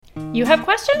You have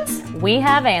questions? We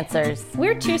have answers.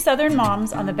 We're two Southern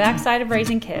moms on the backside of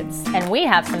raising kids. And we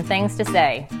have some things to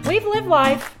say. We've lived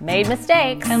life, Made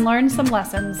mistakes. and learned some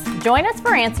lessons. Join us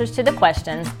for answers to the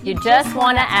questions you just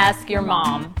want to ask your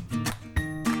mom.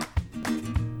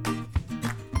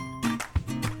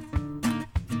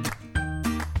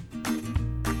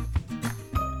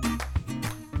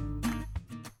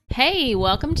 Hey,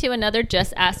 welcome to another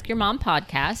Just Ask Your Mom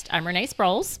podcast. I'm Renee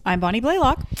Sproles. I'm Bonnie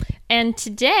Blaylock. And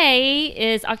today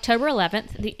is October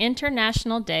 11th, the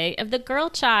International Day of the Girl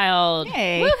Child.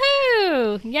 Yay.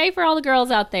 Woohoo! Yay for all the girls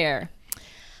out there.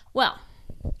 Well,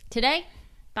 today,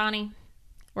 Bonnie,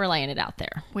 we're laying it out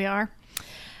there. We are.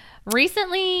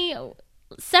 Recently,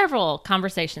 several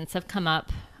conversations have come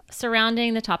up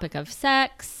surrounding the topic of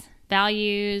sex,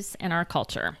 values, and our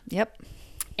culture. Yep.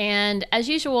 And as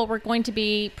usual, we're going to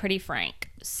be pretty frank.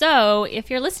 So if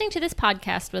you're listening to this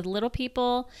podcast with little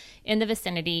people in the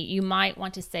vicinity, you might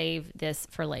want to save this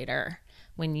for later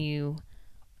when you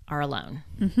are alone.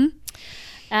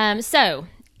 So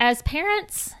as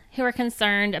parents who are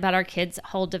concerned about our kids'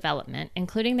 whole development,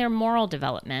 including their moral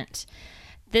development,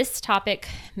 this topic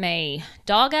may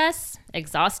dog us,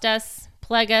 exhaust us,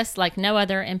 plague us like no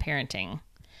other in parenting.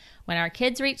 When our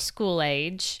kids reach school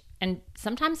age, and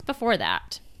sometimes before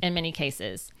that, in many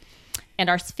cases, and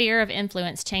our sphere of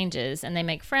influence changes and they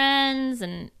make friends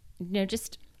and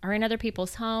just are in other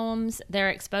people's homes, their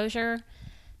exposure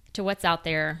to what's out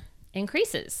there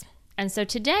increases. And so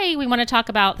today we want to talk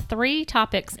about three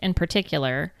topics in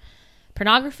particular: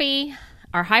 pornography,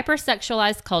 our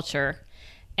hyper-sexualized culture,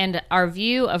 and our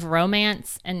view of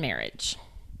romance and marriage.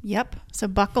 Yep. So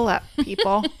buckle up,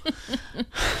 people.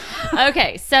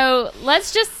 Okay, so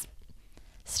let's just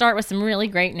start with some really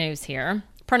great news here.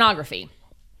 Pornography.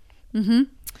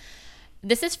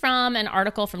 This is from an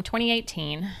article from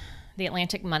 2018, the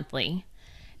Atlantic Monthly,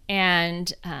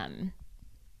 and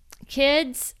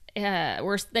kids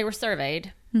were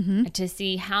surveyed to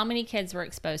see how many kids were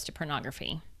exposed to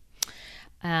pornography.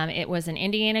 It was an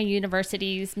Indiana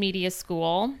University's media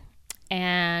school,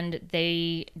 and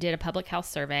they did a public health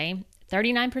survey.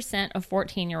 39% of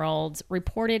 14-year-olds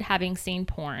reported having seen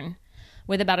porn,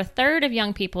 with about a third of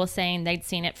young people saying they'd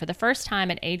seen it for the first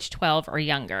time at age 12 or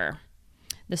younger.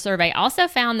 The survey also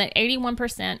found that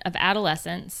 81% of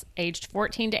adolescents aged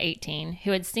 14 to 18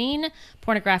 who had seen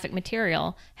pornographic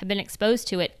material had been exposed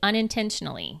to it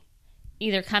unintentionally,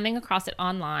 either coming across it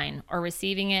online or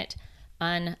receiving it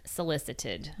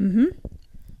unsolicited.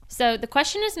 So the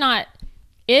question is not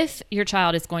if your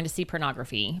child is going to see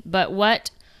pornography, but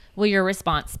what will your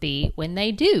response be when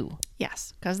they do?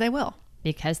 Yes, because they will.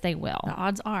 Because they will. The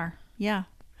odds are. Yeah.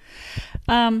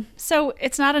 So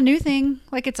it's not a new thing.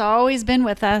 Like, it's always been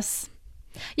with us.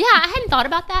 Yeah, I hadn't thought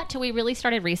about that till we really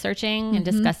started researching and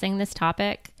discussing this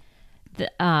topic.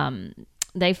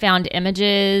 They found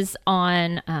images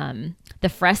on the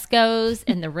frescoes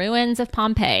in the ruins of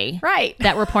Pompeii, Right.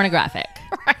 that were pornographic.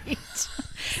 Right.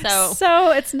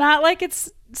 So it's not like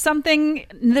it's something,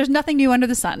 there's nothing new under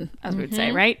the sun, as we would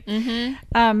say, right?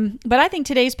 But I think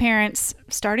today's parents,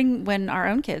 starting when our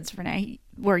own kids, Renee,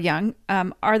 were young,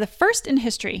 are the first in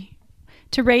history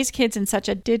to raise kids in such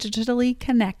a digitally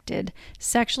connected,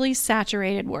 sexually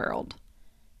saturated world.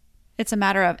 It's a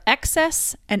matter of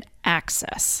excess and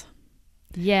access.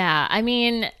 yeah, I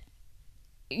mean,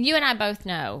 you and I both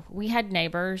know we had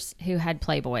neighbors who had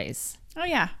Playboys Oh,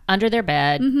 yeah. under their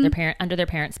bed, under their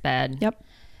parents' bed. Yep.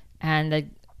 And the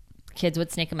kids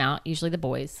would sneak them out. Usually the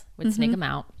boys would sneak them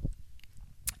out.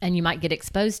 And you might get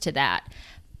exposed to that.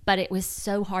 But it was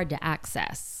so hard to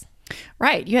access.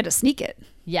 Right. You had to sneak it.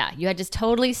 Yeah, you had to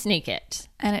totally sneak it.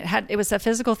 And it was a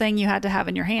physical thing you had to have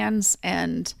in your hands.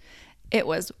 And it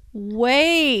was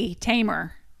way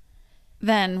tamer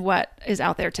than what is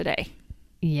out there today.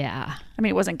 Yeah. I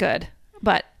mean, it wasn't good,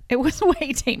 but it was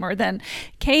way tamer than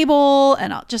cable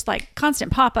and just like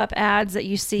constant pop-up ads that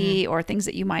you see or things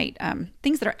that you might,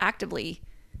 things that are actively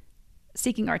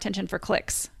seeking our attention for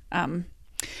clicks.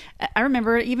 I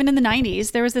remember even in the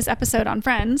 90s, there was this episode on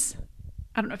Friends.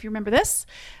 I don't know if you remember this.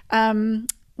 One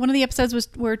of the episodes was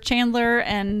where Chandler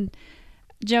and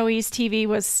Joey's TV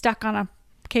was stuck on a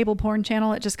cable porn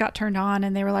channel. It just got turned on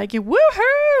and they were like,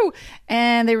 woohoo!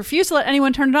 And they refused to let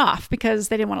anyone turn it off because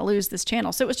they didn't want to lose this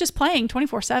channel. So it was just playing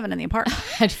 24/7 in the apartment.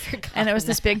 I'd forgotten And it was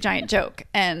this big giant joke.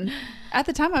 And at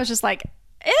the time I was just like,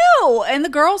 ew! And the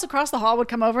girls across the hall would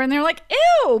come over and they were like,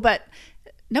 ew! But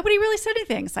nobody really said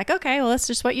anything. It's like, okay, well, that's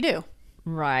just what you do.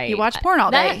 Right. You watch porn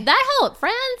all day. That whole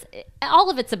Friends, all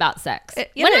of it's about sex.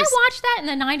 It when is. I watched that in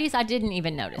the 90s, I didn't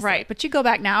even notice Right. it. But you go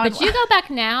back now. But you go back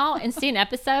now and see an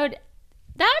episode,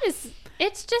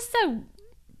 it's just so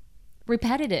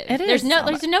repetitive. It is.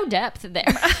 There's no depth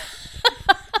there.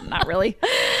 Not really.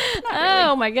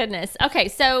 Oh my goodness. Okay,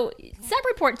 so some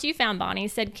reports you found, Bonnie,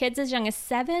 said kids as young as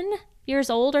 7 years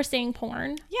old are seeing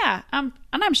porn. Yeah, and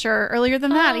I'm sure earlier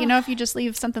than that, if you just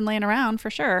leave something laying around, for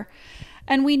sure.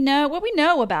 And what we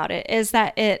know about it is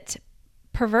that it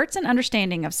perverts an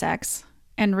understanding of sex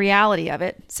and reality of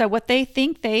it. So what they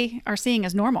think they are seeing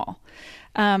is normal,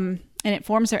 and it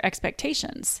forms their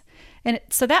expectations. And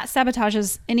so that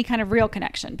sabotages any kind of real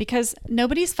connection, because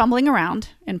nobody's fumbling around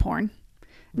in porn.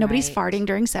 Nobody's farting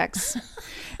during sex.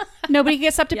 Nobody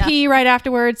gets up to pee right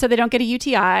afterwards so they don't get a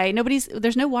UTI.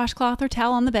 There's no washcloth or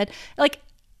towel on the bed. Like,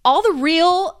 all the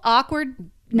real awkward,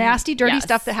 nasty, dirty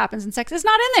stuff that happens in sex is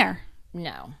not in there.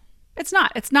 No. It's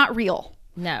not. It's not real.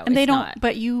 No, and they don't. Not.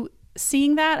 But you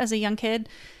seeing that as a young kid,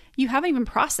 you haven't even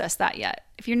processed that yet.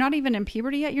 If you're not even in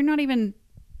puberty yet, you're not even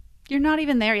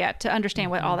there yet to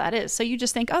understand what all that is. So you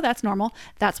just think, oh, that's normal.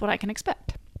 That's what I can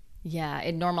expect. Yeah,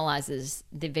 it normalizes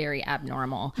the very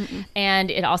abnormal.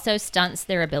 And it also stunts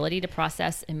their ability to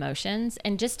process emotions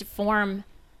and just to form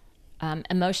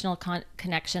emotional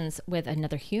connections with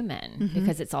another human,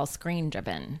 because it's all screen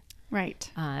driven.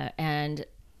 Right. And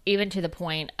even to the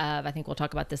point of, I think we'll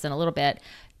talk about this in a little bit,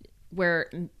 where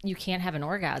you can't have an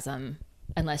orgasm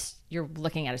unless you're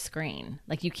looking at a screen.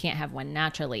 Like, you can't have one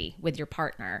naturally with your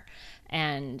partner.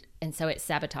 And so it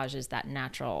sabotages that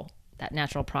natural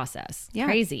process. Yeah,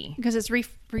 crazy. Because it's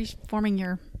reforming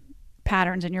your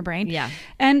patterns in your brain. Yeah.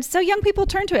 And so young people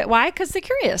turn to it. Why? Because they're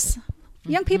curious.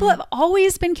 Young people have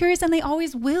always been curious, and they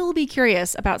always will be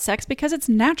curious about sex because it's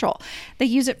natural. They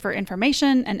use it for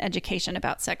information and education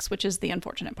about sex, which is the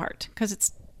unfortunate part, because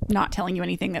it's not telling you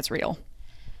anything that's real.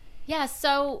 Yeah,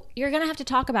 so you're going to have to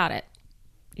talk about it.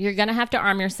 You're going to have to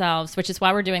arm yourselves, which is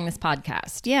why we're doing this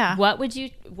podcast. Yeah. What would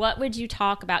you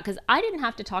talk about? Because I didn't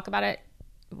have to talk about it.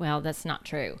 Well, that's not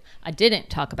true. I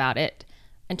didn't talk about it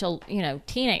until,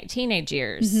 teenage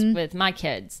years with my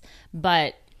kids.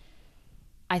 But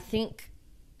I think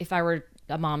if I were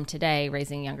a mom today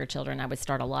raising younger children, I would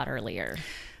start a lot earlier.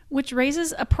 Which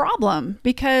raises a problem,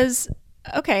 because,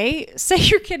 okay, say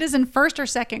your kid is in 1st or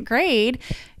 2nd grade,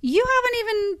 you haven't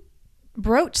even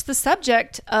broached the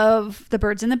subject of the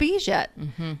birds and the bees yet.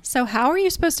 So how are you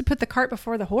supposed to put the cart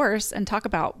before the horse and talk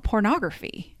about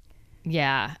pornography?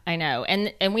 Yeah, I know.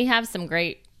 And we have some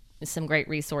great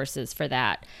resources for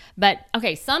that. But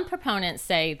okay, some proponents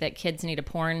say that kids need a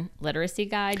porn literacy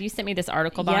guide. You sent me this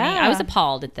article, Bonnie. Yeah. I was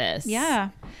appalled at this. Yeah.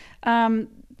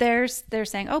 They're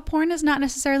saying, oh, porn is not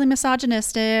necessarily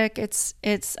misogynistic.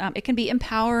 It can be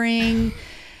empowering.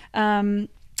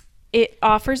 It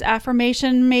offers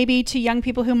affirmation maybe to young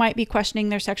people who might be questioning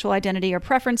their sexual identity or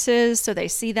preferences. So they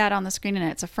see that on the screen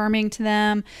and it's affirming to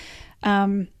them.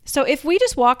 So if we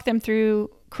just walk them through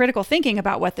critical thinking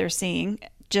about what they're seeing,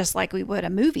 just like we would a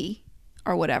movie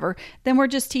or whatever, then we're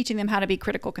just teaching them how to be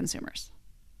critical consumers.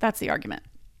 That's the argument.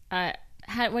 What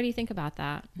do you think about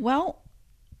that? Well,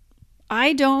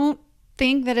 I don't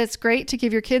think that it's great to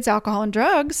give your kids alcohol and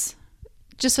drugs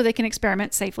just so they can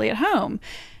experiment safely at home.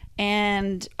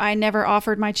 And I never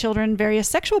offered my children various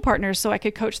sexual partners so I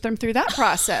could coach them through that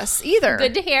process either.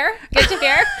 Good to hear. Good to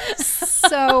hear.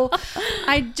 So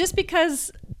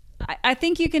because I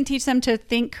think you can teach them to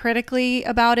think critically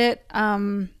about it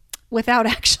without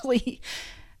actually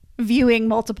viewing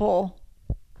multiple,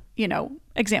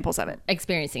 examples of it.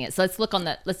 Experiencing it. So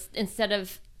let's instead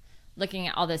of looking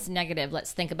at all this negative,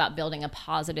 let's think about building a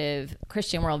positive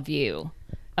Christian worldview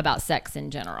about sex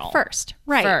in general. First,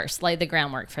 lay the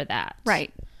groundwork for that.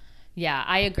 Right. Yeah,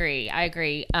 I agree.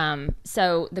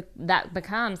 So that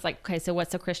becomes like, okay, so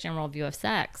what's a Christian worldview of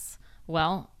sex?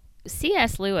 Well,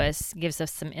 C.S. Lewis gives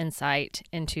us some insight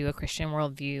into a Christian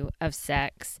worldview of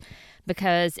sex,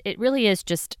 because it really is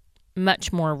just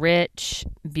much more rich,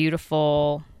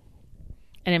 beautiful,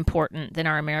 and important than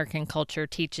our American culture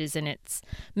teaches in its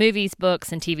movies,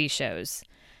 books, and TV shows.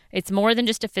 It's more than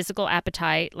just a physical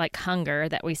appetite like hunger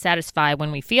that we satisfy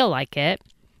when we feel like it,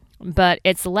 but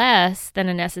it's less than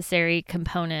a necessary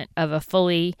component of a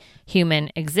fully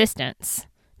human existence,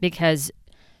 because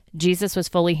Jesus was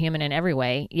fully human in every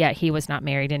way, yet he was not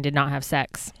married and did not have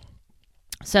sex.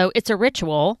 So it's a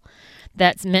ritual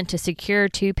that's meant to secure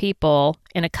two people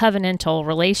in a covenantal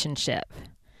relationship.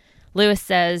 Lewis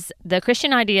says, the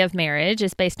Christian idea of marriage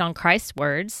is based on Christ's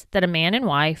words that a man and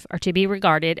wife are to be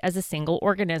regarded as a single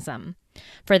organism,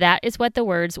 for that is what the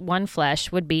words one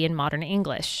flesh would be in modern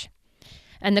English.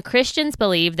 And the Christians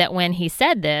believe that when he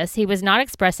said this, he was not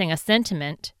expressing a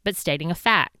sentiment, but stating a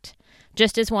fact,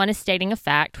 just as one is stating a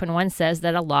fact when one says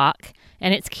that a lock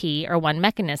and its key are one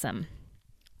mechanism.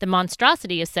 The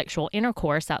monstrosity of sexual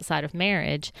intercourse outside of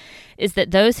marriage is that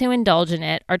those who indulge in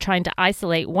it are trying to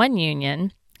isolate one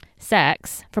union,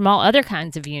 sex, from all other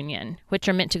kinds of union, which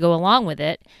are meant to go along with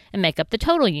it and make up the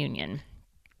total union.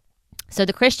 So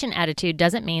the Christian attitude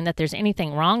doesn't mean that there's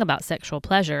anything wrong about sexual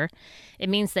pleasure. It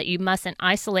means that you mustn't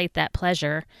isolate that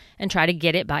pleasure and try to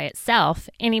get it by itself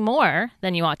any more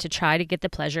than you ought to try to get the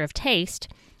pleasure of taste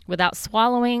without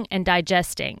swallowing and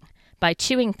digesting by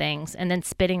chewing things and then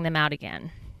spitting them out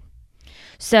again.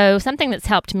 So something that's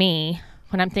helped me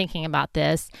when I'm thinking about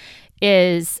this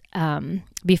is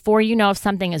before you know if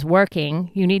something is working,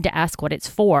 you need to ask what it's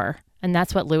for. And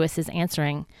that's what Lewis is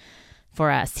answering for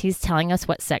us. He's telling us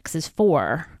what sex is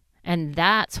for. And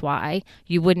that's why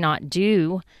you would not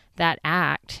do that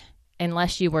act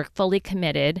unless you were fully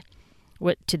committed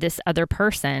to this other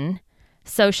person,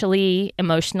 socially,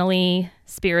 emotionally,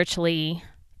 spiritually,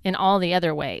 in all the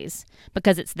other ways,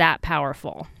 because it's that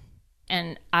powerful.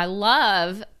 And I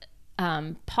love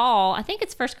Paul, I think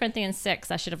it's 1 Corinthians 6.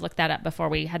 I should have looked that up before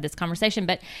we had this conversation.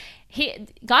 But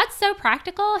God's so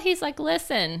practical. He's like,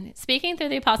 listen, speaking through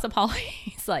the Apostle Paul,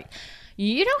 he's like,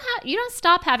 you don't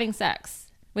stop having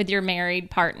sex with your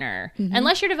married partner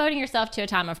unless you're devoting yourself to a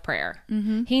time of prayer.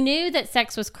 He knew that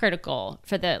sex was critical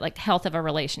for the health of a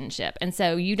relationship. And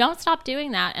so you don't stop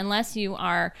doing that unless you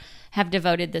have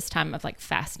devoted this time of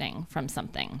fasting from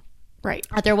something. Right.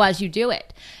 Otherwise, you do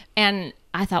it. And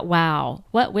I thought, wow,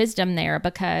 what wisdom there,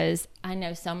 because I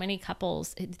know so many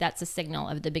couples, that's a signal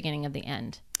of the beginning of the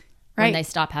end. Right. When they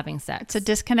stop having sex. It's a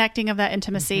disconnecting of that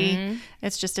intimacy.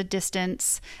 It's just a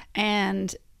distance.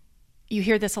 And you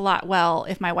hear this a lot. Well,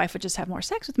 if my wife would just have more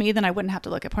sex with me, then I wouldn't have to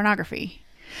look at pornography.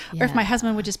 Yeah. Or if my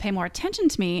husband would just pay more attention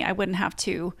to me, I wouldn't have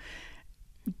to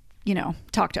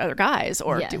talk to other guys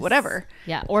or do whatever.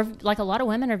 Yeah. Or a lot of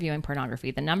women are viewing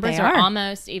pornography. The numbers are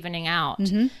almost evening out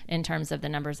in terms of the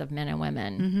numbers of men and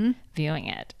women viewing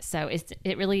it. So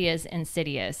it really is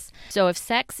insidious. So if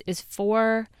sex is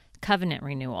for covenant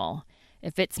renewal,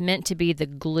 if it's meant to be the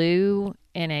glue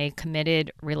in a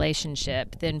committed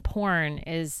relationship, then porn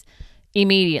is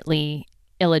immediately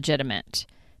illegitimate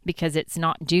because it's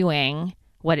not doing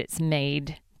what it's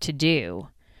made to do.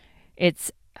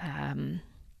 It's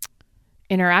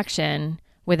interaction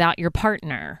without your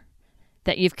partner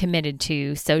that you've committed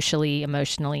to socially,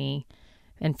 emotionally,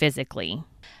 and physically.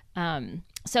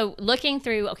 So looking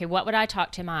through, what would I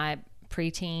talk to my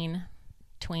preteen,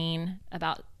 tween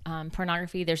about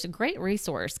pornography? There's a great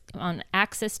resource on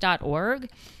access.org.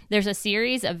 There's a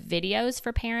series of videos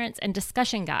for parents and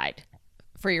discussion guide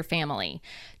for your family.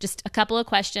 Just a couple of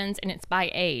questions, and it's by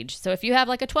age. So if you have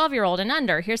a 12-year-old and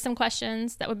under, here's some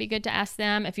questions that would be good to ask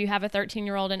them. If you have a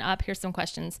 13-year-old and up, here's some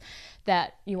questions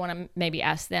that you want to maybe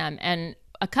ask them. And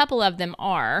a couple of them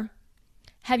are,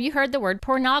 have you heard the word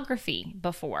pornography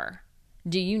before?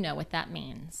 Do you know what that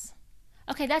means?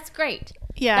 Okay, that's great.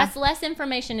 Yeah. That's less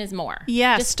information is more.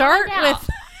 Yeah, just start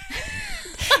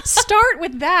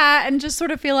with that and just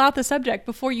sort of feel out the subject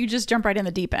before you just jump right in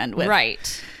the deep end with.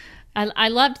 Right. I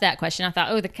loved that question. I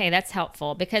thought, okay, that's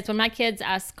helpful, because when my kids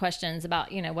ask questions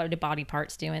about, what do body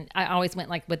parts do, and I always went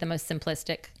with the most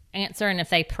simplistic answer, and if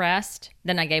they pressed,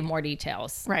 then I gave more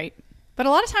details. Right. But a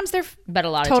lot of times they're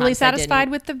totally satisfied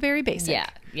with the very basic.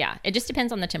 Yeah. It just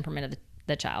depends on the temperament of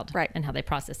the child, right, and how they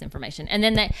process information. And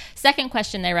then the second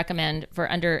question they recommend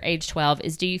for under age 12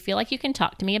 is, do you feel like you can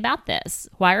talk to me about this?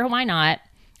 Why or why not?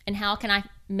 And how can I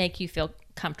make you feel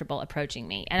comfortable approaching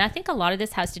me? And I think a lot of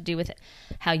this has to do with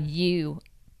how you,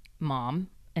 mom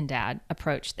and dad,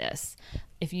 approach this.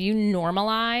 If you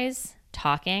normalize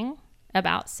talking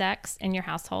about sex in your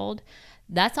household,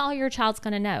 that's all your child's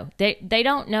going to know. They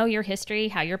don't know your history,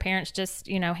 how your parents just,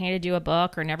 handed you a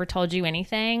book or never told you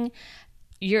anything.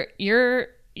 You're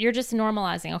just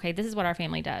normalizing, okay, this is what our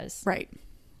family does. Right.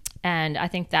 And I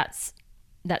think that's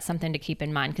something to keep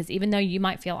in mind, because even though you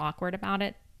might feel awkward about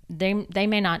it, they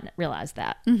may not realize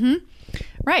that.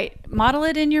 Right. Model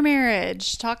it in your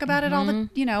marriage. Talk about it all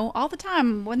the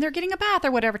time when they're getting a bath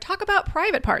or whatever. Talk about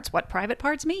private parts, what private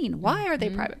parts mean. Why are they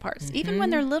private parts? Even when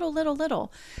they're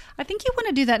little. I think you want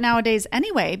to do that nowadays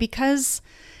anyway, because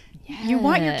you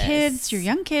want your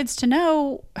young kids to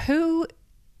know who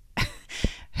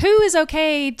is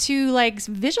okay to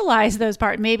visualize those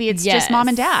parts. Maybe it's just mom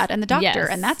and dad and the doctor,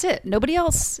 and that's it. Nobody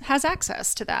else has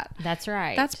access to that. That's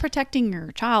right. That's protecting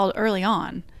your child early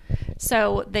on,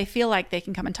 so they feel like they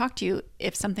can come and talk to you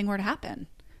if something were to happen.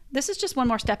 This is just one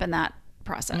more step in that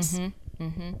process.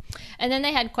 And then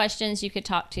they had questions you could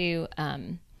talk to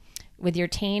with your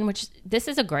teen, which this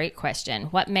is a great question.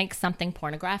 What makes something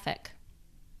pornographic?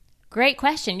 Great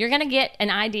question. You're going to get an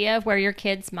idea of where your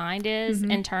kid's mind is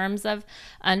in terms of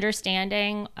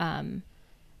understanding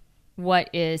what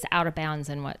is out of bounds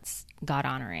and what's God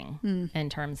honoring in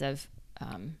terms of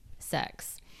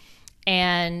sex.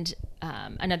 And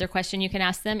another question you can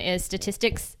ask them is,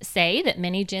 statistics say that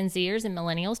many Gen Zers and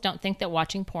millennials don't think that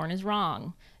watching porn is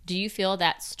wrong. Do you feel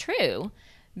that's true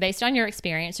based on your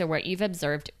experience or what you've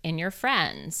observed in your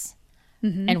friends?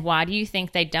 Mm-hmm. And why do you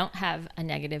think they don't have a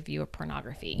negative view of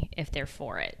pornography if they're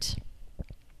for it?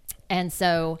 And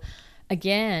so,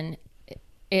 again,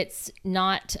 it's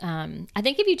not, I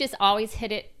think if you just always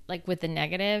hit it like with the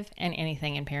negative and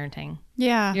anything in parenting,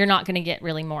 you're not going to get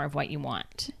really more of what you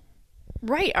want.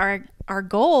 Right. Our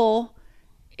goal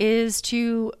is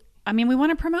to, we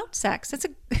want to promote sex.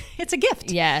 It's a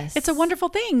gift. Yes. It's a wonderful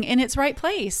thing in its right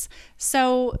place.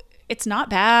 So it's not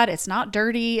bad. It's not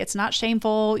dirty. It's not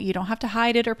shameful. You don't have to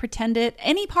hide it or pretend it,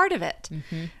 any part of it.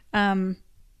 Mm-hmm.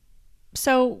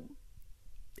 So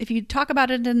if you talk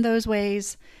about it in those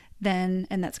ways, then,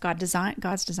 and that's God's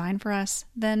design for us,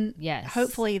 then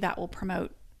hopefully that will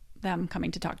promote them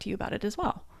coming to talk to you about it as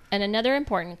well. And another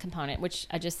important component, which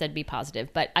I just said be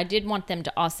positive, but I did want them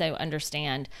to also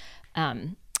understand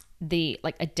the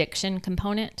addiction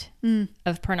component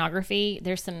of pornography.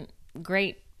 There's some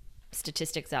great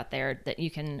statistics out there that you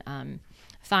can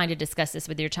find to discuss this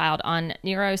with your child. On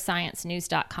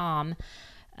neurosciencenews.com,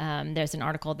 there's an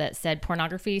article that said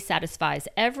pornography satisfies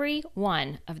every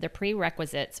one of the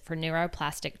prerequisites for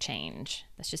neuroplastic change.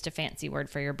 That's just a fancy word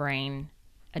for your brain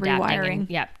adapting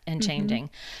and changing.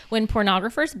 When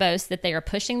pornographers boast that they are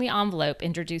pushing the envelope,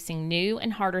 introducing new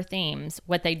and harder themes,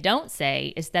 what they don't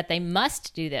say is that they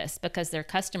must do this because their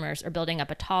customers are building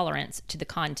up a tolerance to the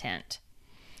content.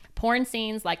 Porn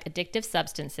scenes, like addictive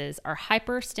substances, are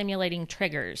hyper-stimulating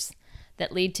triggers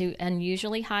that lead to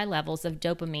unusually high levels of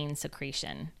dopamine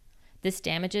secretion. This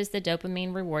damages the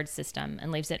dopamine reward system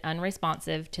and leaves it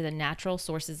unresponsive to the natural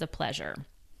sources of pleasure,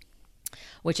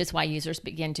 which is why users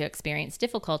begin to experience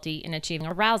difficulty in achieving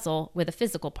arousal with a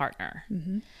physical partner.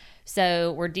 Mm-hmm.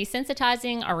 So we're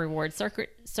desensitizing our reward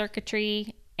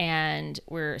circuitry, and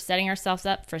we're setting ourselves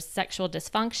up for sexual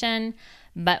dysfunction,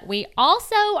 but we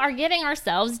also are giving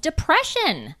ourselves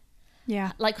depression.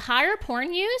 Yeah. Like higher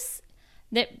porn use,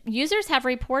 that users have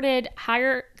reported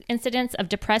higher incidence of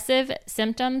depressive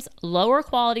symptoms, lower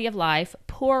quality of life,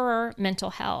 poorer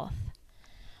mental health.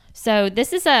 So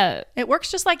this is it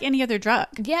works just like any other drug.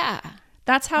 Yeah.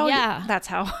 That's how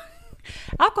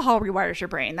alcohol rewires your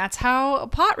brain. That's how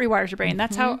pot rewires your brain.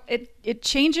 That's how it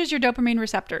changes your dopamine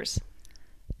receptors.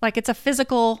 Like it's a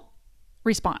physical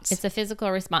response. It's a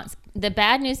physical response. The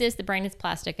bad news is the brain is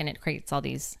plastic and it creates all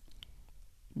these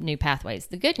new pathways.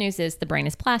 The good news is the brain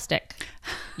is plastic.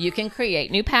 You can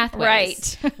create new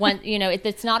pathways. Right.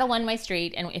 It's not a one-way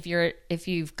street, and if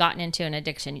you've gotten into an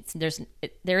addiction,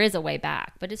 there is a way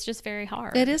back, but it's just very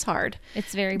hard. It is hard.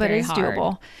 It's very but very it's hard.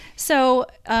 doable. So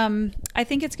I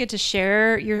think it's good to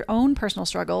share your own personal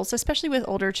struggles, especially with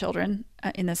older children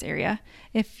in this area.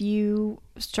 If you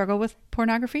struggle with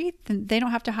pornography, then they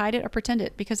don't have to hide it or pretend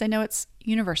it because they know it's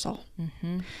universal.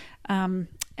 Mm-hmm.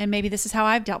 And maybe this is how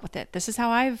I've dealt with it. This is how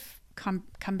I've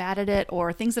combated it,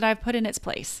 or things that I've put in its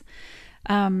place.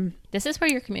 This is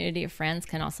where your community of friends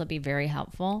can also be very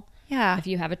helpful. Yeah. If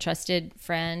you have a trusted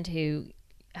friend who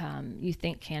you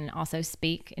think can also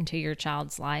speak into your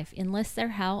child's life, enlist their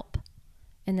help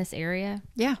in this area.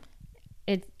 Yeah.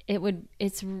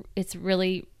 It's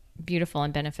really beautiful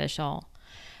and beneficial.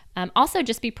 Also,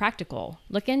 just be practical.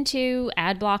 Look into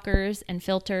ad blockers and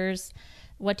filters.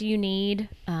 What do you need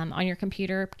on your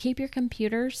computer? Keep your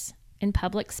computers in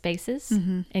public spaces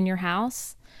in your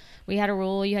house. We had a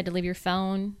rule, you had to leave your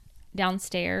phone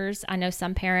downstairs. I know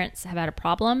some parents have had a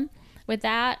problem with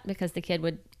that because the kid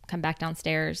would come back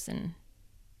downstairs and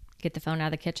get the phone out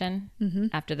of the kitchen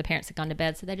after the parents had gone to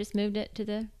bed. So they just moved it to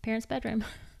the parents' bedroom.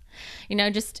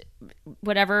 Just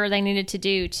whatever they needed to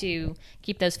do to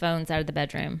keep those phones out of the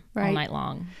bedroom all night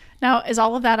long. Now, is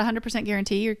all of that 100%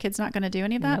 guarantee your kid's not going to do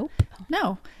any of that? Nope.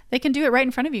 No. They can do it right in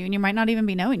front of you and you might not even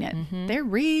be knowing it. Mm-hmm. They're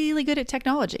really good at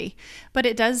technology, but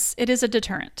it is a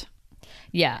deterrent.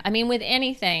 Yeah. With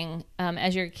anything,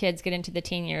 as your kids get into the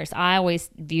teen years, I always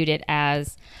viewed it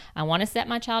as, I want to set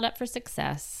my child up for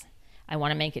success. I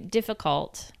want to make it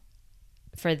difficult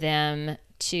for them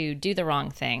to do the wrong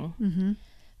thing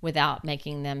without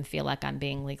making them feel like I'm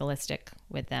being legalistic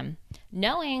with them.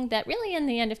 Knowing that really in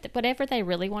the end, whatever they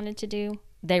really wanted to do,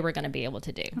 they were going to be able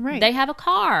to do. Right. They have a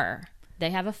car. They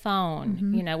have a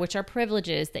phone, which are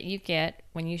privileges that you get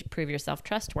when you prove yourself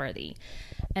trustworthy.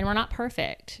 And we're not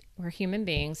perfect. We're human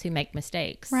beings who make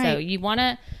mistakes. Right. So you want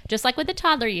to, just like with the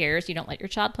toddler years, you don't let your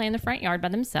child play in the front yard by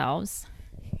themselves.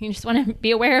 You just want to be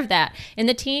aware of that. In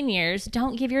the teen years,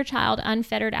 don't give your child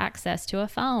unfettered access to a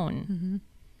phone.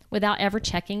 without ever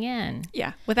checking in.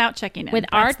 Yeah, without checking in. With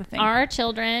That's the thing. our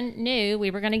children knew we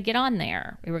were going to get on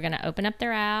there. We were going to open up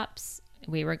their apps.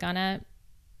 We were going to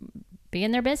be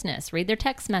in their business, read their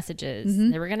text messages.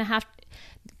 They were going to have,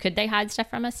 could they hide stuff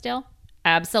from us still?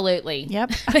 Absolutely.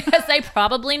 Yep. Because they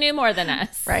probably knew more than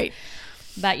us. Right.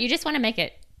 But you just want to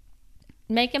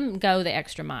make them go the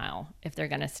extra mile if they're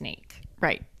going to sneak.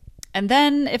 Right. And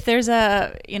then if there's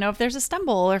a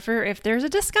stumble, or if there's a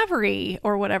discovery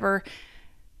or whatever,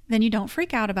 then you don't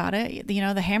freak out about it.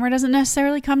 The hammer doesn't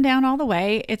necessarily come down all the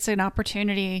way. It's an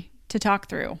opportunity to talk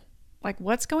through, like,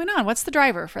 what's going on? What's the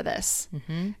driver for this?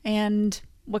 And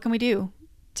what can we do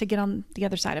to get on the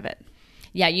other side of it?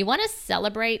 Yeah, you want to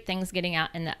celebrate things getting out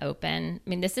in the open. I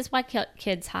mean, this is why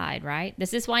kids hide, right?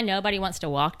 This is why nobody wants to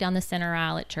walk down the center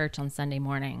aisle at church on Sunday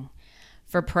morning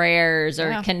for prayers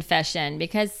or confession,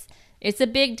 because it's a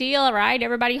big deal, right?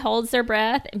 Everybody holds their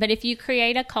breath. But if you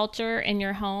create a culture in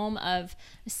your home of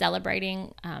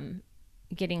celebrating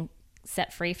getting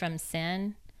set free from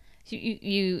sin,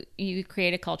 you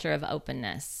create a culture of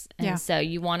openness. And so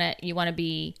you want to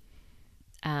be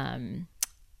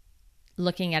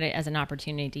looking at it as an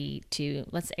opportunity to,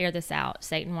 let's air this out.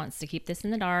 Satan wants to keep this in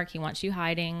the dark. He wants you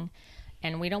hiding,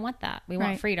 and we don't want that. We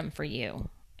want freedom for you,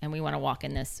 and we want to walk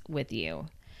in this with you.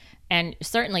 And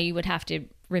certainly you would have to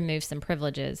remove some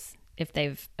privileges if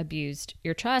they've abused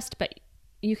your trust, but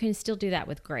you can still do that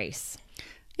with grace.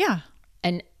 Yeah.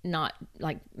 And not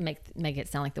like make it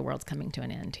sound like the world's coming to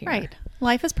an end here. Right.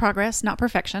 Life is progress, not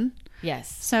perfection.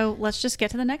 Yes. So let's just get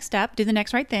to the next step, do the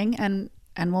next right thing, and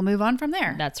we'll move on from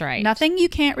there. That's right. Nothing you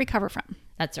can't recover from.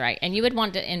 That's right. And you would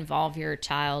want to involve your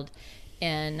child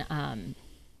in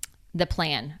the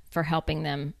plan for helping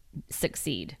them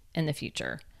succeed in the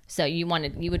future. So you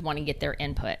would want to get their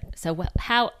input. So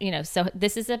so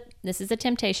this is a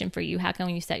temptation for you. How can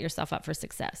you set yourself up for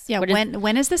success? Yeah.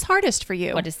 When is this hardest for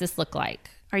you? What does this look like?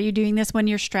 Are you doing this when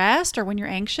you're stressed, or when you're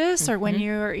anxious, or when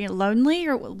you're lonely?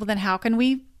 Or well, then how can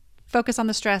we focus on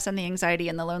the stress and the anxiety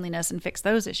and the loneliness and fix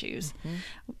those issues?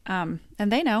 And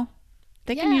they know.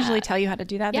 They can usually tell you how to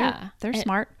do that. Yeah. They're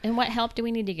smart. And what help do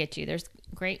we need to get you? There's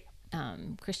great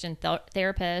Christian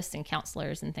therapists and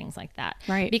counselors and things like that.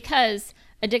 Right. Because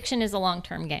addiction is a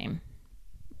long-term game.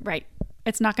 Right.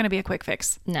 It's not going to be a quick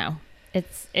fix. No.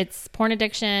 It's porn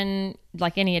addiction,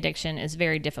 like any addiction, is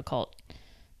very difficult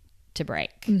to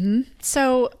break.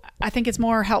 So I think it's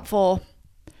more helpful,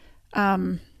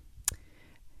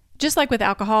 just like with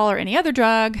alcohol or any other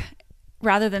drug,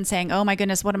 rather than saying, oh my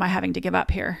goodness, what am I having to give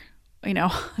up here?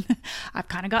 I've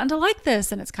kind of gotten to like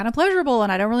this, and it's kind of pleasurable,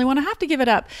 and I don't really want to have to give it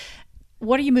up.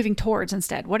 What are you moving towards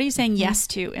instead? What are you saying yes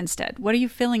to instead? What are you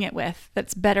filling it with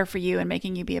that's better for you and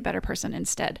making you be a better person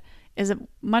instead? Is a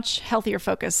much healthier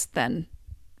focus than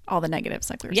all the negatives,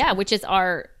 like we were saying. Which is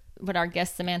what our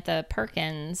guest Samantha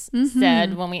Perkins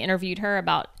said when we interviewed her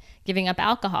about giving up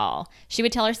alcohol. She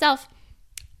would tell herself,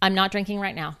 I'm not drinking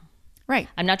right now. Right.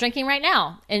 I'm not drinking right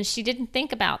now. And she didn't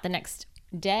think about the next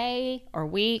day or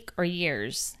week or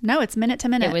years. No, it's minute to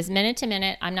minute. It was minute to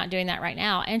minute. I'm not doing that right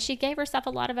now. And she gave herself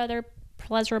a lot of other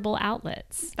pleasurable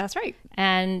outlets. That's right.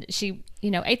 And she,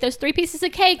 ate those 3 pieces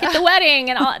of cake at the wedding,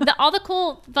 and all the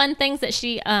cool, fun things that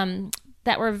she,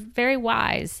 that were very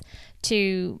wise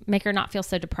to make her not feel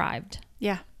so deprived.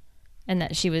 Yeah. And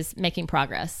that she was making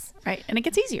progress. Right. And it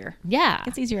gets easier. Yeah. It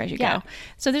gets easier as you go.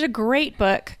 So there's a great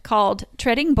book called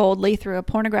Treading Boldly Through a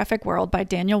Pornographic World by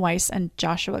Daniel Weiss and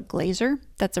Joshua Glazer.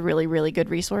 That's a really, really good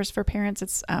resource for parents.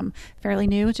 It's fairly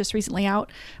new, just recently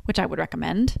out, which I would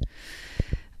recommend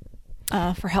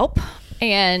for help.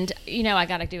 And, I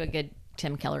got to do a good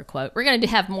Tim Keller quote. We're going to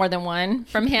have more than one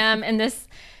from him in this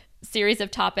series of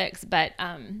topics, but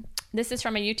this is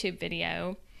from a YouTube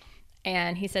video.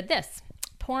 And he said this: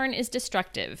 porn is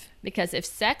destructive because if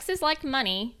sex is like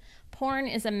money, porn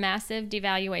is a massive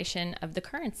devaluation of the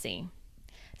currency.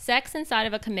 Sex inside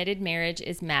of a committed marriage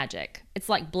is magic. It's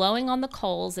like blowing on the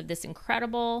coals of this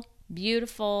incredible,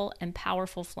 beautiful, and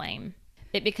powerful flame.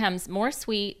 It becomes more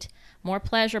sweet, more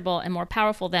pleasurable, and more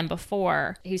powerful than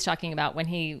before. He's talking about when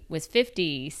he was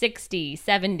 50, 60,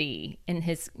 70 in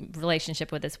his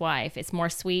relationship with his wife. It's more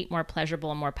sweet, more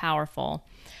pleasurable, and more powerful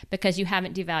because you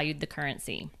haven't devalued the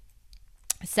currency.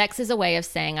 Sex is a way of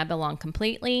saying I belong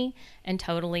completely and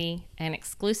totally and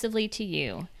exclusively to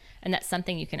you. And that's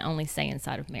something you can only say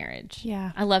inside of marriage.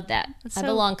 Yeah. I love that. I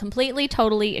belong completely,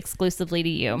 totally, exclusively to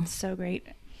you. So great.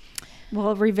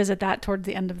 We'll revisit that towards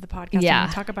the end of the podcast. Yeah.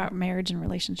 And talk about marriage and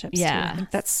relationships too. Yeah. I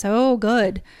think that's so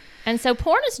good. And so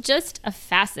porn is just a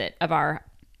facet of our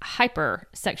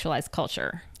hyper-sexualized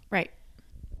culture. Right.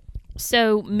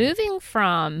 So moving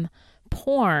from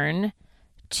porn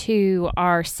to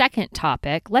our second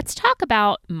topic, let's talk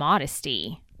about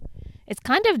modesty. It's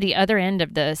kind of the other end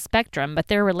of the spectrum, but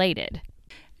they're related.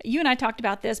 You and I talked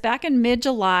about this back in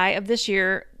mid-July of this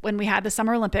year when we had the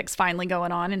Summer Olympics finally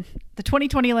going on and the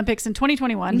 2020 Olympics in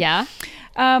 2021. Yeah.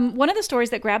 One of the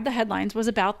stories that grabbed the headlines was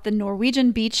about the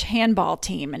Norwegian beach handball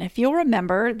team. And if you'll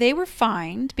remember, they were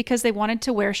fined because they wanted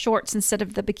to wear shorts instead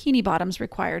of the bikini bottoms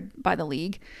required by the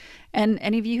league. And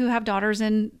any of you who have daughters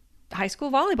in high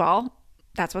school volleyball,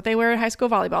 that's what they wear at high school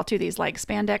volleyball too. These like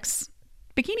spandex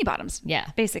bikini bottoms. Yeah.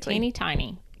 Basically. Teeny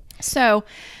tiny. So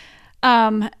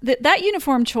that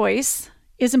uniform choice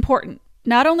is important,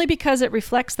 not only because it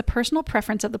reflects the personal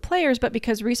preference of the players, but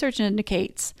because research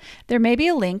indicates there may be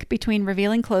a link between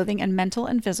revealing clothing and mental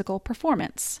and physical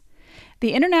performance.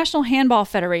 The International Handball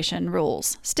Federation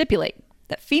rules stipulate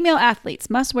that female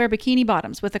athletes must wear bikini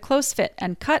bottoms with a close fit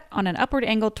and cut on an upward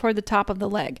angle toward the top of the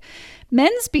leg.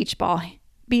 Men's beach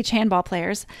handball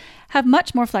players have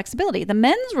much more flexibility. The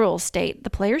men's rules state the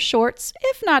player's shorts,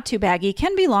 if not too baggy,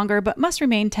 can be longer but must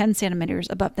remain 10 centimeters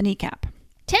above the kneecap.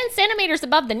 10 centimeters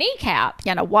above the kneecap.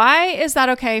 Yeah, now why is that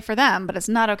okay for them, but it's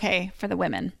not okay for the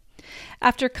women?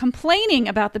 After complaining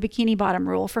about the bikini bottom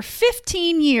rule for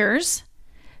 15 years,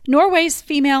 Norway's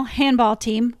female handball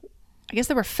team, I guess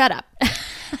they were fed up.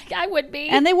 I would be.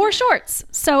 And they wore shorts.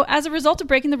 So as a result of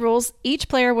breaking the rules, each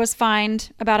player was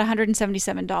fined about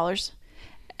 $177.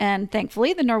 And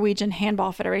thankfully, the Norwegian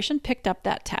Handball Federation picked up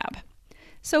that tab.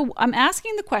 So I'm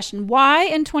asking the question, why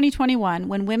in 2021,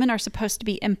 when women are supposed to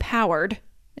be empowered,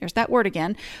 there's that word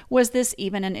again, was this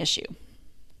even an issue?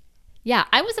 Yeah,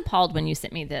 I was appalled when you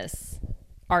sent me this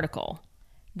article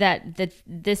that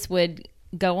this would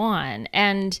go on.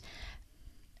 And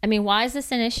I mean, why is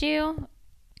this an issue?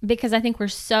 Because I think we're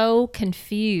so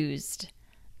confused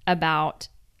about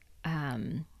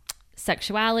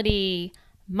sexuality,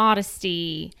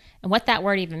 modesty, and what that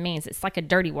word even means. It's like a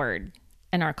dirty word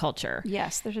in our culture.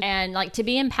 Yes. And like to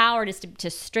be empowered is to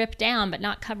strip down but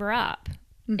not cover up.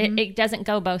 Mm-hmm. It doesn't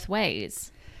go both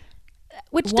ways.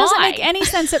 Which doesn't make any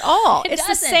sense at all. It's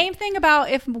doesn't. The same thing about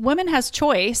if a woman has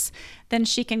choice, then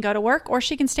she can go to work or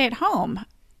she can stay at home.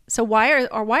 So why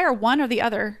are one or the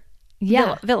other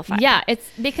vilified? Yeah, it's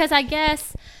because I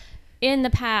guess in the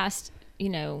past,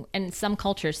 in some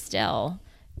cultures still,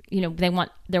 they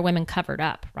want their women covered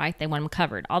up, right? They want them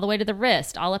covered all the way to the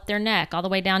wrist, all up their neck, all the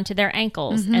way down to their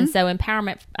ankles. Mm-hmm. And so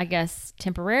empowerment, I guess,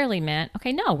 temporarily meant,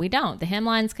 okay, no, we don't. The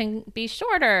hemlines can be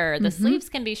shorter. The mm-hmm. sleeves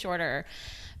can be shorter.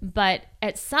 But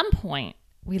at some point,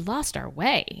 we lost our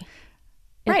way.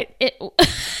 Right.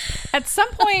 At some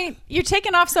point, you're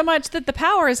taking off so much that the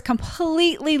power is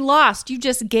completely lost. You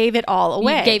just gave it all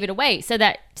away. You gave it away. So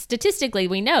that statistically,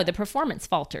 we know the performance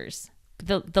falters.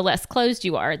 The less clothed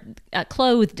you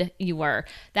were.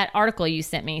 That article you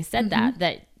sent me said mm-hmm.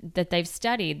 that they've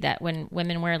studied that when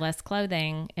women wear less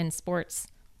clothing in sports,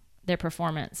 their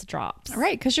performance drops.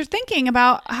 Right, because you're thinking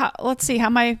about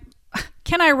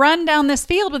can I run down this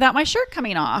field without my shirt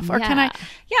coming off? Or can I?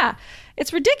 Yeah,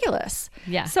 it's ridiculous.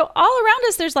 Yeah. So all around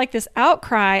us, there's like this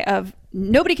outcry of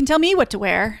nobody can tell me what to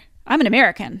wear. I'm an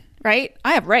American, right?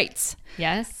 I have rights.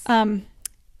 Yes.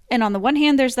 And on the one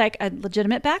hand, there's like a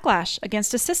legitimate backlash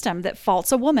against a system that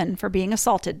faults a woman for being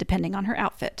assaulted depending on her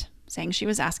outfit, saying she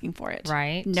was asking for it.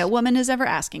 Right. No woman is ever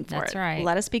asking for it. That's right.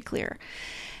 Let us be clear.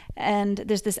 And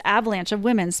there's this avalanche of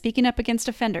women speaking up against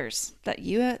offenders that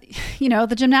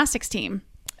the gymnastics team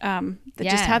that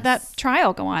just had that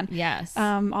trial go on. Yes.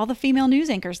 All the female news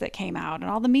anchors that came out and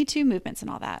all the Me Too movements and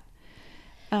all that.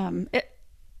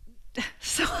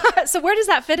 So where does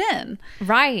that fit in?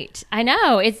 Right. I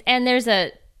know.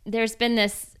 There's been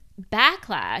this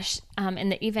backlash in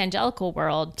the evangelical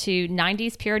world to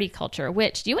 90s purity culture,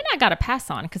 which you and I got a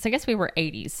pass on because I guess we were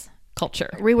 80s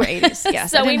culture. We were 80s, yes.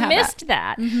 So we missed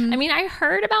that. Mm-hmm. I mean, I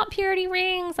heard about purity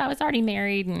rings. I was already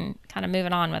married and kind of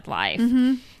moving on with life.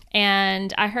 Mm-hmm.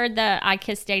 And I heard the I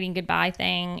kissed dating goodbye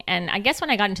thing. And I guess when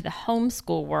I got into the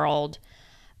homeschool world,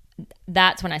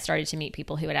 that's when I started to meet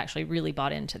people who had actually really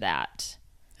bought into that.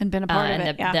 And been a part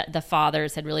of it. The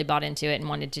fathers had really bought into it and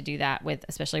wanted to do that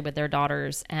especially with their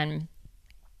daughters. And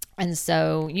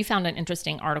so you found an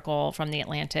interesting article from The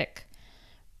Atlantic.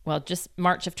 Well, just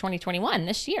March of 2021,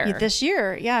 this year. This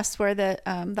year, yes, where the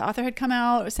author had come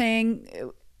out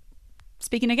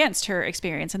speaking against her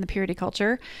experience in the purity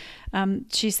culture.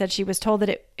 She said she was told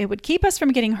that it would keep us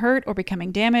from getting hurt or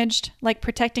becoming damaged, like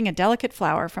protecting a delicate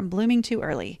flower from blooming too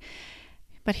early.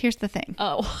 But here's the thing.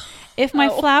 If my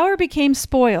flower became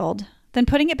spoiled, then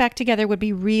putting it back together would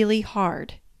be really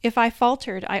hard. If I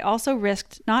faltered, I also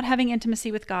risked not having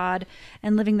intimacy with God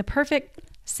and living the perfect,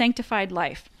 sanctified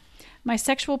life. My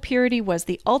sexual purity was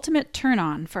the ultimate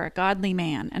turn-on for a godly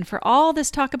man. And for all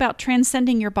this talk about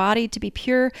transcending your body to be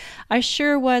pure, I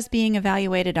sure was being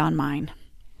evaluated on mine.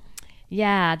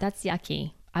 Yeah, that's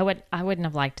yucky. I wouldn't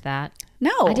have liked that.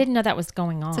 No. I didn't know that was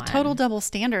going on. It's a total double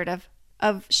standard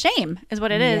of shame is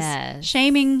what it is. Yes.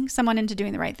 Shaming someone into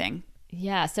doing the right thing.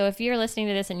 Yeah. So if you're listening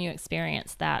to this and you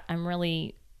experience that, I'm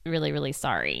really, really, really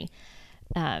sorry.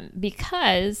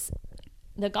 Because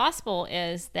the gospel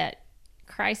is that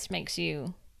Christ makes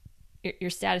you, your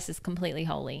status is completely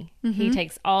holy. He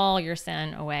takes all your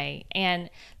sin away. And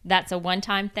that's a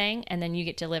one-time thing. And then you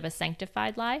get to live a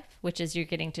sanctified life, which is you're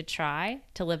getting to try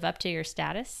to live up to your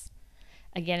status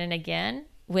again and again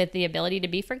with the ability to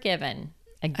be forgiven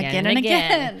again and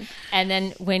again. And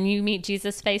then when you meet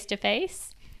Jesus face to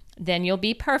face, then you'll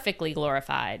be perfectly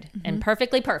glorified and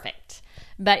perfectly perfect.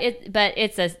 But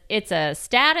it's a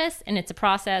status, and it's a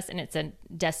process, and it's a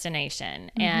destination.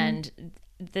 And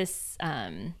this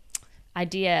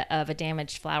idea of a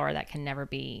damaged flower that can never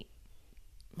be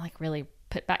like really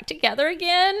put back together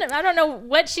again. I don't know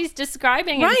what she's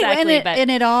describing exactly,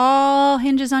 and it all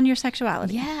hinges on your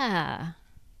sexuality. Yeah.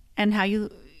 And how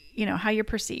how you're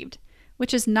perceived,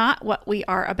 which is not what we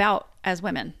are about as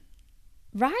women.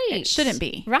 Right. It shouldn't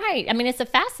be. Right. I mean, it's a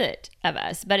facet of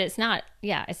us, but it's not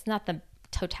the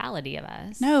totality of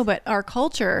us. No, but our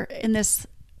culture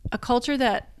a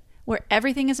culture where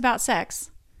everything is about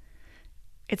sex,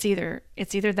 it's either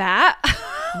that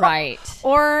right,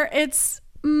 or it's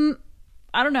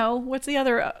I don't know, what's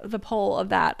the pole of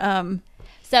that.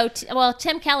 So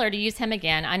Tim Keller, to use him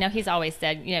again, I know he's always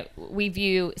said, we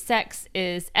view sex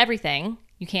is everything.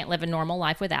 You can't live a normal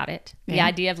life without it. The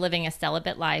idea of living a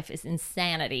celibate life is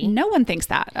insanity. No one thinks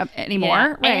that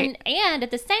anymore. Yeah. Right. And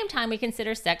at the same time, we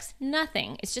consider sex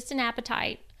nothing. It's just an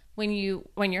appetite. When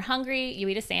you're hungry, you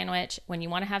eat a sandwich. When you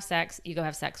want to have sex, you go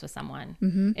have sex with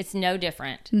someone. It's no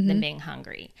different than being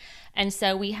hungry. And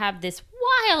so we have this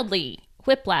wildly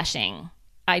whiplashing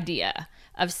idea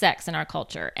of sex in our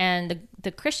culture. And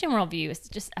the Christian worldview is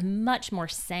just a much more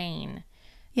sane,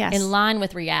 yes, in line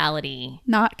with reality,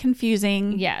 not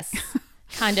confusing, yes,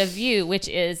 kind of view, which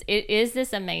is, it is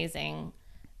this amazing,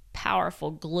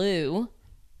 powerful glue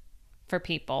for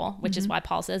people, which is why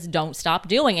Paul says, don't stop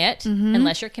doing it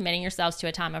unless you're committing yourselves to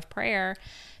a time of prayer.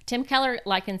 Tim Keller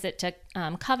likens it to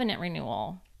covenant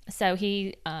renewal. So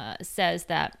he says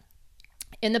that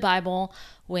in the Bible,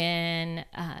 when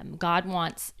God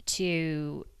wants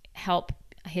to help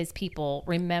his people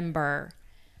remember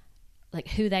like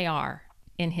who they are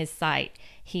in his sight,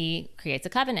 he creates a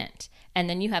covenant. And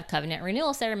then you have covenant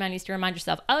renewal ceremonies to remind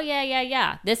yourself, oh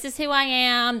yeah, this is who I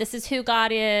am, this is who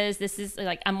God is, this is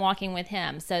like I'm walking with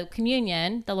him. So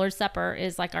communion, the Lord's Supper,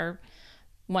 is like our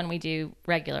one we do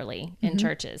regularly in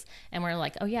churches. And we're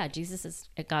like, oh yeah, Jesus is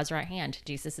at God's right hand.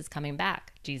 Jesus is coming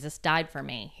back. Jesus died for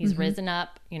me. He's risen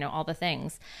up, all the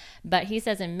things. But he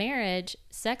says in marriage,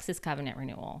 sex is covenant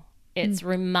renewal. It's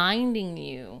reminding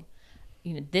you,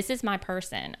 this is my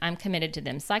person. I'm committed to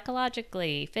them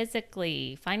psychologically,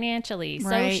 physically, financially,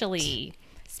 socially,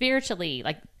 spiritually.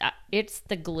 Like it's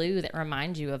the glue that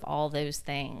reminds you of all those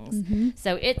things.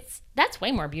 So that's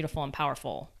way more beautiful and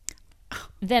powerful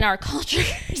than our culture.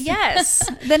 Yes.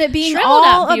 Than it being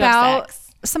all about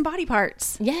some body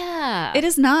parts. Yeah. It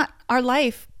is not our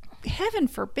life. Heaven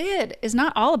forbid is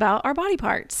not all about our body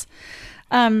parts.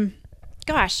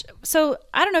 Gosh. So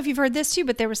I don't know if you've heard this too,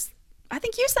 but I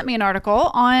think you sent me an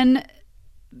article on,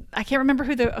 I can't remember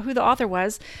who the author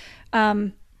was.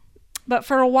 But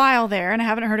for a while there, and I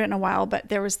haven't heard it in a while, but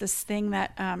there was this thing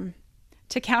that,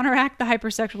 to counteract the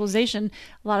hypersexualization,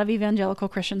 a lot of evangelical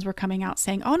Christians were coming out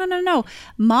saying, oh, no,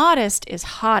 modest is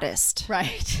hottest.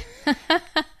 Right. And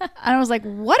I was like,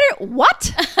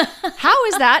 what? How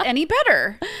is that any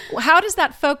better? How does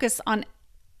that focus on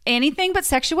anything but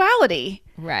sexuality?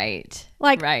 Right.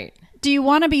 Like, right. Do you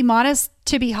want to be modest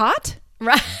to be hot?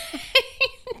 Right.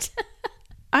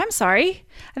 I'm sorry.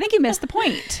 I think you missed the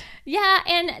point. Yeah.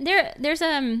 And there's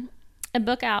a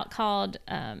book out called,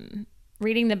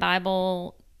 Reading the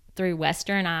Bible Through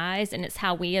Western Eyes, and it's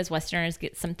how we as Westerners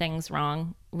get some things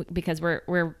wrong because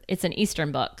it's an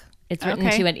Eastern book. It's written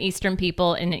to an Eastern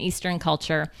people in an Eastern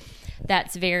culture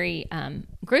that's very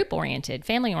group oriented,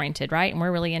 family oriented, right? And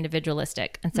we're really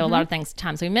individualistic, and so a lot of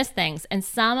times we miss things. And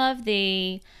some of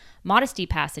the modesty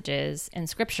passages in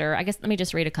Scripture, I guess let me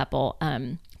just read a couple.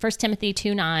 1 Timothy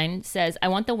 2:9 says, "I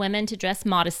want the women to dress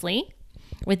modestly,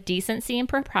 with decency and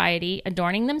propriety,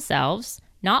 adorning themselves."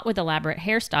 Not with elaborate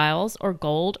hairstyles or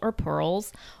gold or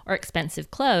pearls or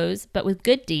expensive clothes, but with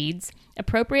good deeds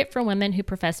appropriate for women who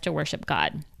profess to worship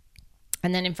God.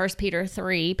 And then in 1 Peter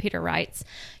 3, Peter writes,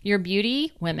 your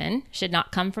beauty, women, should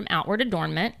not come from outward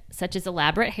adornment, such as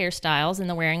elaborate hairstyles and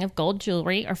the wearing of gold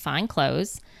jewelry or fine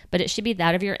clothes, but it should be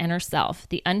that of your inner self,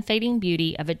 the unfading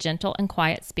beauty of a gentle and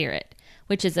quiet spirit,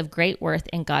 which is of great worth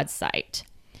in God's sight.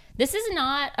 This is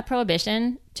not a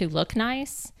prohibition to look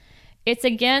nice. It's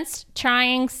against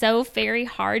trying so very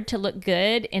hard to look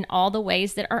good in all the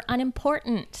ways that are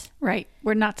unimportant. Right.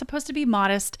 We're not supposed to be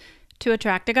modest to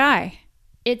attract a guy.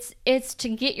 It's to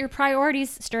get your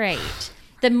priorities straight.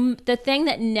 The thing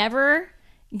that never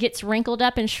gets wrinkled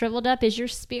up and shriveled up is your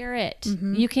spirit.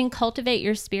 Mm-hmm. You can cultivate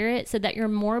your spirit so that you're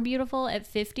more beautiful at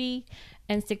 50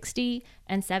 and 60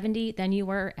 and 70 than you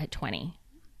were at 20.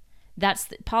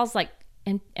 Paul's like,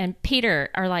 and Peter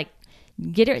are like,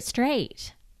 get it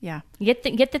straight. Yeah. Get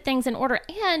the things in order.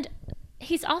 And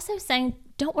he's also saying,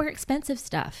 don't wear expensive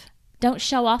stuff. Don't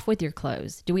show off with your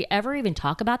clothes. Do we ever even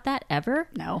talk about that ever?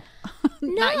 No.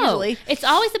 No. Not usually. It's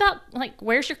always about, like,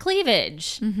 where's your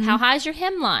cleavage? Mm-hmm. How high is your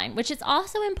hemline? Which is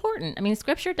also important. I mean,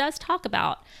 Scripture does talk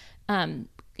about,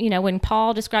 when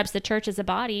Paul describes the church as a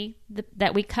body,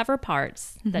 that we cover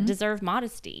parts mm-hmm. that deserve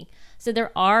modesty. So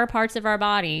there are parts of our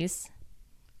bodies,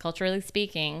 culturally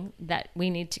speaking, that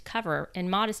we need to cover in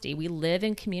modesty. We live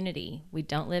in community. We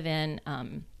don't live in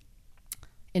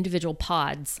individual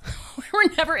pods.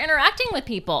 We're never interacting with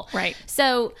people. Right.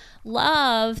 So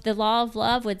the law of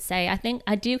love would say,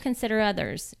 I do consider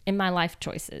others in my life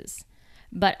choices,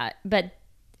 but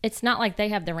it's not like they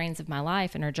have the reins of my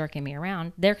life and are jerking me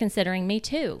around. They're considering me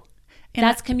too. And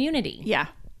that's community. Yeah.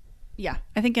 Yeah.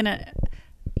 I think in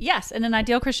an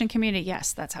ideal Christian community,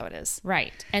 yes, that's how it is.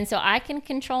 Right. And so I can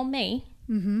control me.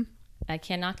 Mm-hmm. I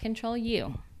cannot control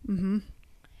you. Mm-hmm.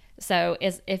 So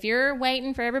if you're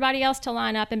waiting for everybody else to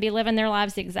line up and be living their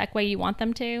lives the exact way you want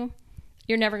them to,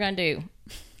 you're never going to do.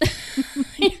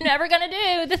 You're never going to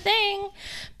do the thing,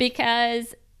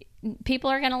 because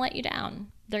people are going to let you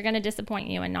down. They're going to disappoint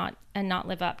you and not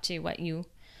live up to what you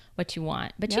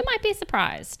want. But you might be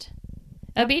surprised.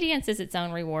 Yep. Obedience is its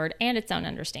own reward and its own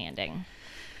understanding.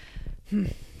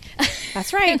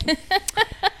 That's right.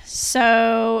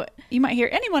 So you might hear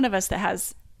any one of us that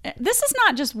has. This is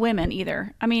not just women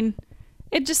either. I mean,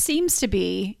 it just seems to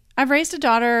be. I've raised a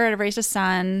daughter and I've raised a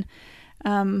son.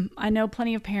 I know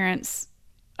plenty of parents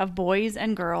of boys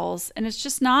and girls, and it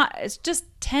just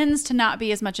tends to not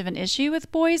be as much of an issue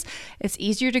with boys. It's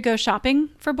easier to go shopping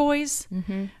for boys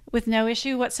mm-hmm. with no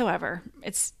issue whatsoever.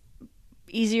 It's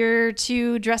easier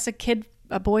to dress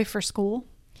a boy for school.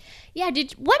 Yeah. Do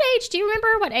you remember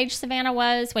what age Savannah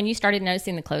was when you started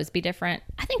noticing the clothes be different?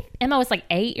 I think Emma was like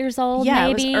 8 years old. Yeah,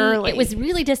 maybe. It was early. It was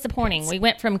really disappointing. We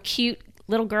went from cute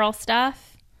little girl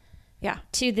stuff,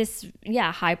 to this,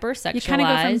 hyper-sexualized. You kind of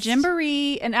go from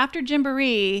gymboree, and after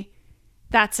gymboree,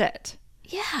 that's it.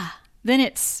 Yeah. Then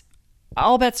it's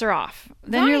all bets are off.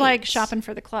 Then right. You're like shopping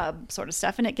for the club sort of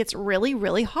stuff, and it gets really,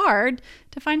 really hard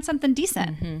to find something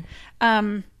decent.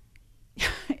 Mm-hmm.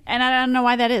 And I don't know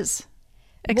why that is.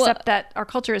 Except that our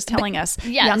culture is telling us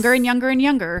younger and younger and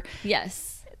younger.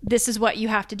 Yes. This is what you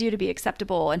have to do to be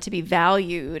acceptable and to be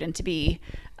valued and to be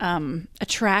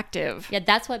attractive. Yeah,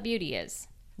 that's what beauty is.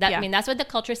 I mean, that's what the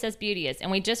culture says beauty is. And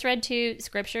we just read 2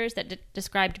 scriptures that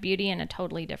described beauty in a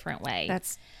totally different way.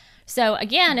 So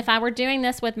again, if I were doing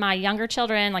this with my younger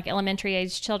children, like elementary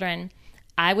age children,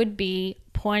 I would be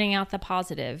pointing out the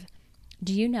positive.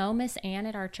 Do you know Miss Ann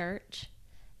at our church?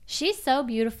 She's so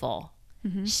beautiful.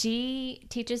 Mm-hmm. She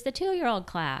teaches the 2-year-old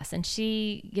class, and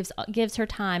she gives her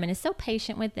time and is so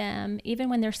patient with them, even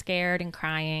when they're scared and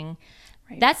crying.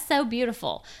 Right. That's so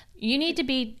beautiful. You need to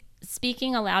be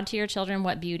speaking aloud to your children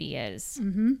what beauty is,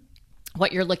 mm-hmm.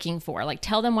 what you're looking for. Like,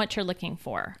 tell them what you're looking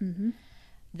for. Mm-hmm.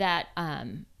 That,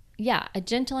 a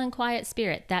gentle and quiet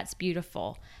spirit, that's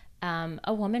beautiful.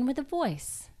 A woman with a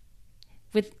voice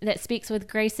that speaks with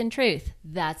grace and truth,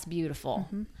 that's beautiful.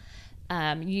 Mm-hmm.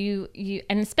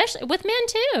 And especially with men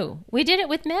too. We did it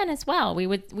with men as well.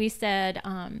 We said,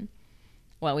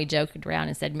 we joked around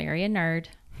and said, marry a nerd.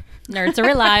 Nerds are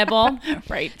reliable.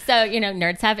 Right. So,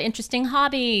 nerds have interesting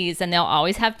hobbies, and they'll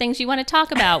always have things you want to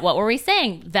talk about. What were we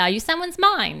saying? Value someone's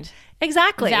mind.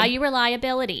 Exactly. Value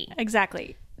reliability.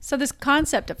 Exactly. So this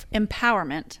concept of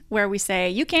empowerment, where we say,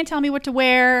 you can't tell me what to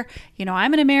wear.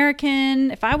 I'm an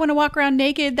American. If I want to walk around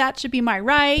naked, that should be my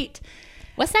right.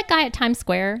 What's that guy at Times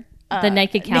Square? The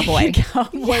naked cowboy. Naked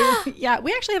cowboy. Yeah,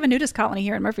 we actually have a nudist colony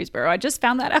here in Murfreesboro. I just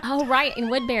found that out. Oh, right. In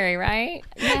Woodbury, right?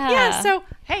 Yeah. So,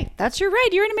 hey, that's your right.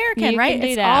 You're an American, you right? Can do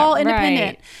it's that. all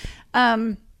independent.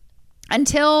 Right.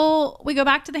 Until we go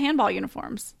back to the handball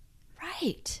uniforms.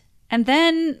 Right. And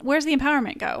then where's the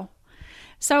empowerment go?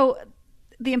 So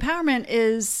the empowerment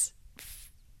is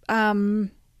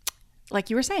like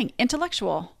you were saying,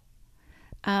 intellectual,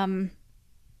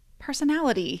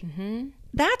 personality.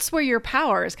 That's where your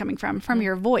power is coming from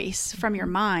your voice, from your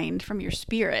mind, from your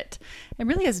spirit. It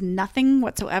really has nothing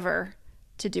whatsoever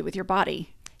to do with your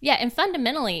body. Yeah, and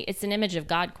fundamentally, it's an image of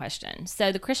God question.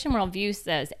 So the Christian worldview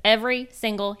says every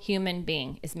single human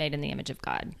being is made in the image of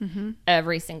God.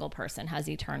 Every single person has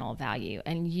eternal value.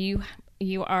 And you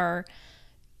are,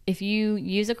 if you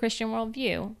use a Christian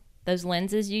worldview, those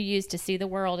lenses you use to see the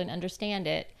world and understand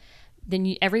it,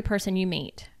 then every person you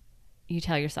meet, you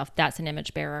tell yourself, that's an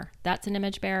image bearer, that's an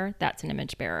image bearer, that's an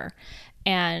image bearer.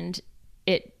 And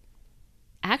it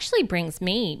actually brings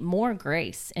me more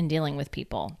grace in dealing with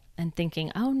people and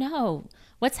thinking, oh no,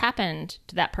 what's happened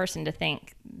to that person to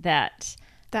think that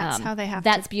that's how they have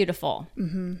that's beautiful.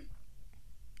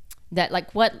 That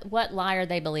like what lie are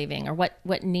they believing, or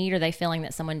what need are they feeling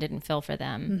that someone didn't feel for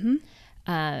them,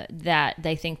 that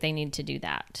they think they need to do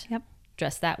that,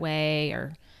 dress that way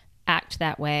or act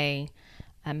that way,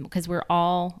 because we're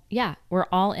all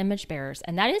image bearers,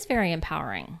 and that is very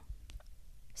empowering.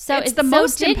 So it's the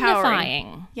most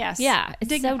dignifying. Yes. Yeah. It's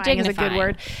dignifying so dignifying. Is a good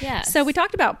word. Yes. So we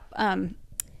talked about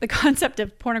the concept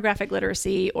of pornographic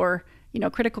literacy, or,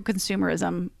 critical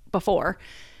consumerism before,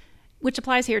 which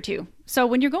applies here too. So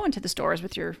when you're going to the stores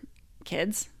with your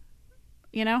kids,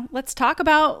 let's talk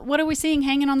about what are we seeing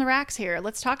hanging on the racks here.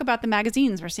 Let's talk about the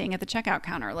magazines we're seeing at the checkout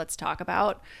counter. Let's talk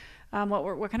about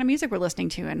what kind of music we're listening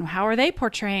to, and how are they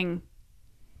portraying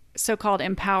so-called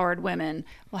empowered women.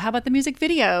 Well, how about the music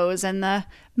videos and the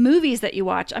movies that you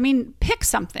watch? I mean, pick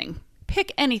something,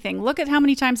 pick anything. Look at how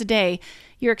many times a day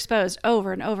you're exposed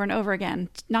over and over and over again,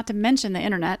 not to mention the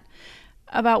internet,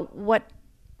 about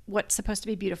what's supposed to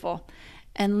be beautiful.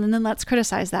 And then let's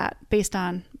criticize that based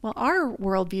on, well, our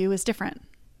worldview is different.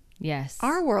 Yes.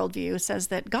 Our worldview says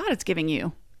that God is giving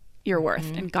you your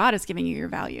worth, and God is giving you your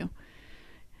value.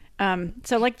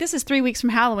 So like, this is 3 weeks from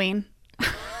Halloween.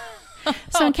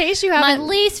 So in case you haven't... My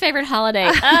least favorite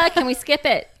holiday. Can we skip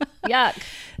it? Yuck.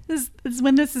 This is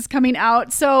when this is coming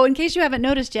out. So in case you haven't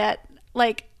noticed yet,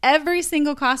 like every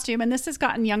single costume, and this has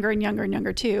gotten younger and younger and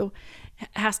younger too,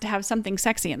 has to have something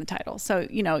sexy in the title. So,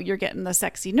 you're getting the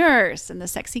sexy nurse and the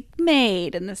sexy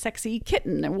maid and the sexy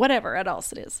kitten and whatever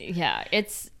else it is. Yeah.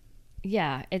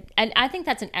 And I think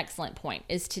that's an excellent point,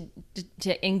 is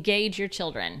to engage your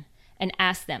children and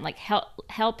ask them, like,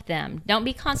 help them. Don't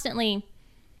be constantly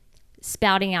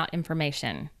spouting out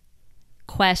information,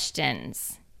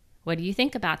 questions. What do you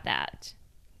think about that?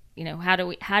 How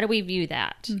do we view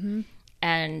that?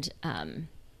 And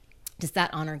does that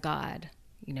honor God?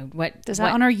 Does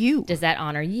that honor you? Does that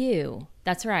honor you?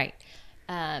 That's right.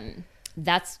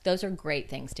 Those are great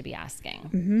things to be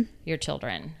asking your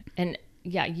children. And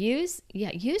use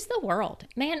the world.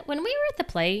 Man, when we were at the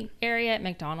play area at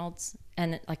McDonald's,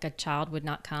 and like a child would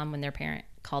not come when their parent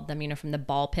called them, from the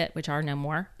ball pit, which are no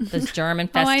more, those germ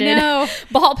infested I know.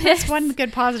 ball pits. That's one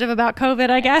good positive about COVID,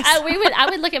 I guess. I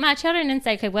would look at my children and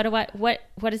say, okay, what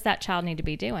does that child need to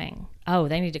be doing? Oh,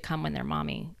 they need to come when their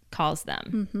mommy calls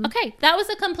them. Okay, that was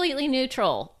a completely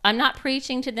neutral. I'm not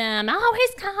preaching to them, always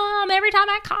come every time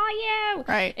I call you.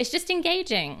 Right. It's just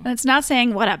engaging. And it's not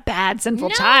saying what a bad, sinful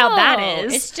child that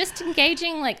is. It's just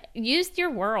engaging, like, use your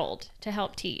world to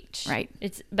help teach. Right.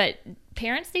 But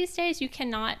parents these days, you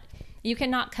cannot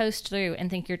coast through and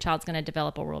think your child's going to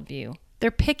develop a worldview.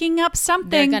 They're picking up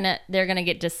something. They're gonna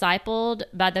get discipled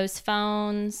by those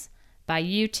phones, by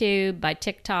YouTube, by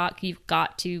TikTok. You've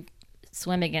got to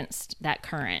swim against that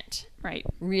current. Right.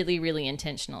 Really, really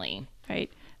intentionally. Right.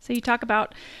 So you talk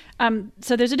about,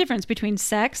 so there's a difference between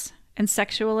sex and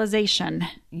sexualization.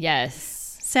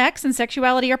 Yes. Sex and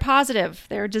sexuality are positive.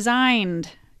 They're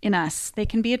designed in us. They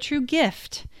can be a true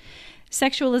gift.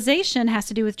 Sexualization has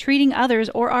to do with treating others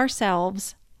or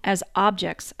ourselves as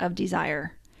objects of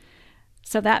desire.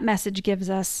 So that message gives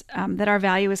us that our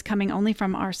value is coming only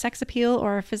from our sex appeal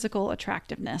or our physical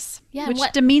attractiveness, which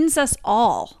demeans us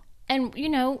all. And,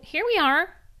 here we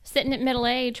are sitting at middle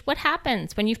age. What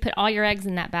happens when you've put all your eggs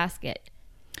in that basket?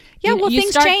 Yeah,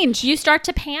 things change. You start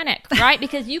to panic, right?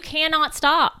 Because you cannot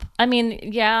stop. I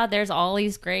mean, there's all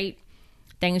these great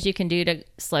things you can do to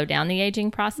slow down the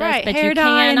aging process. Right, but hair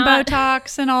dye and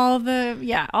Botox and all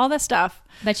the stuff.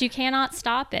 But you cannot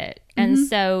stop it. And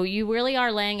so you really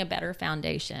are laying a better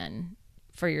foundation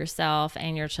for yourself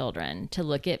and your children to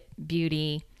look at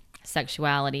beauty,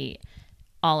 sexuality,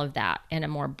 all of that in a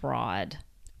more broad,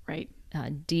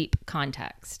 deep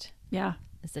context. Yeah.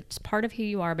 It's part of who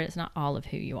you are, but it's not all of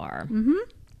who you are.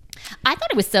 I thought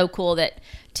it was so cool that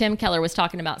Tim Keller was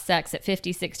talking about sex at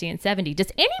 50, 60, and 70.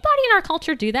 Does anybody in our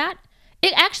culture do that?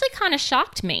 It actually kind of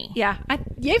shocked me. Yeah.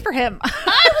 Yay for him.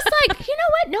 I was like, you know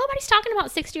what? Nobody's talking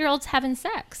about 60-year-olds having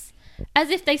sex.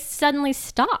 As if they suddenly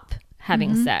stop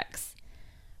having sex.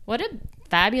 What a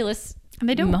fabulous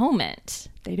moment.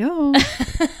 They don't.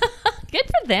 Good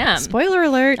for them. Spoiler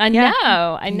alert. I Yeah.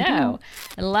 know. I know.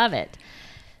 I love it.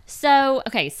 So,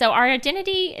 okay. So our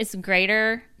identity is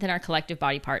greater than our collective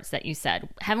body parts that you said.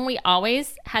 Haven't we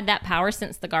always had that power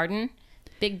since the garden?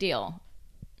 Big deal.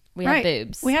 We have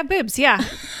boobs. We have boobs. Yeah.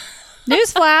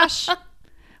 Newsflash.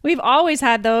 We've always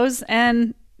had those.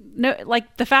 And no,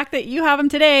 like the fact that you have them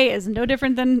today is no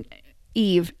different than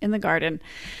Eve in the garden.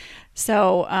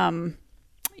 So,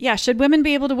 yeah. Should women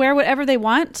be able to wear whatever they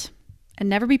want and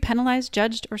never be penalized,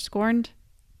 judged, or scorned?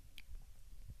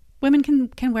 Women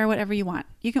can wear whatever you want.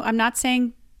 You can. I'm not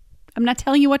telling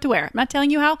you what to wear. I'm not telling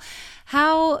you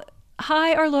how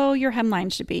high or low your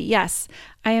hemline should be. Yes,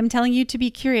 I am telling you to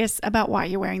be curious about why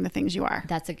you're wearing the things you are.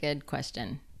 That's a good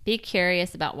question. Be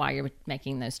curious about why you're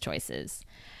making those choices.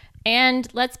 And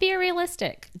let's be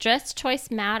realistic. Dress choice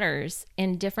matters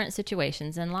in different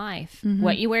situations in life.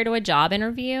 What you wear to a job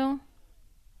interview,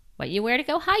 what you wear to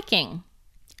go hiking,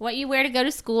 what you wear to go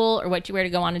to school, or what you wear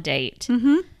to go on a date.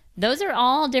 Those are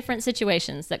all different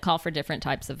situations that call for different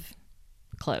types of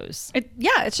clothes.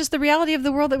 It's just the reality of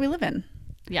the world that we live in.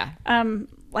 Yeah.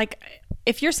 Like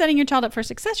if you're setting your child up for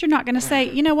success, you're not going to say,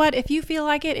 you know what, if you feel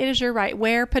like it is your right.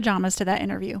 Wear pajamas to that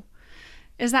interview.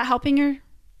 Is that helping your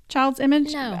child's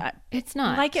image? No, it's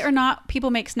not. Like it or not, people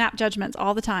make snap judgments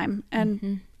all the time.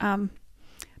 And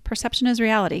perception is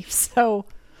reality. So...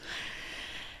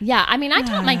 yeah, I mean, I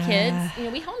taught my kids,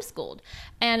 we homeschooled,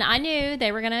 and I knew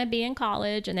they were going to be in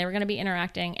college and they were going to be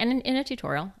interacting and in a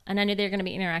tutorial, and I knew they were going to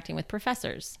be interacting with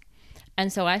professors.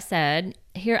 And so I said,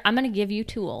 here, I'm going to give you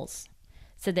tools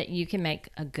so that you can make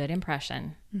a good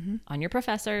impression on your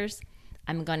professors.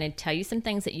 I'm going to tell you some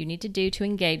things that you need to do to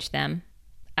engage them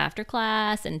after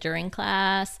class and during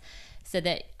class so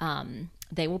that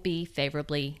they will be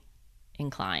favorably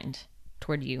inclined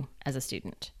toward you as a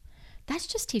student. That's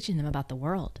just teaching them about the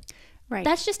world. Right.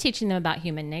 That's just teaching them about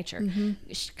human nature.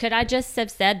 Could I just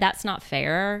have said that's not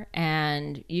fair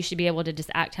and you should be able to just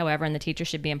act however and the teacher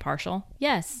should be impartial?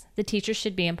 Yes, the teacher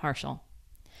should be impartial.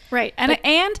 Right.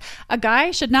 And a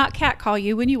guy should not catcall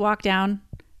you when you walk down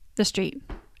the street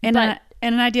in an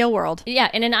ideal world. Yeah,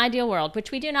 in an ideal world,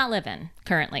 which we do not live in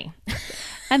currently.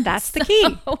 And that's the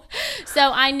key.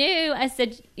 So I knew, I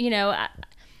said,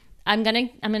 I'm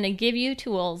gonna give you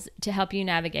tools to help you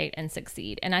navigate and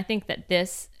succeed. And I think that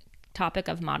this topic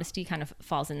of modesty kind of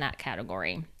falls in that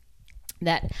category.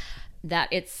 That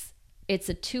it's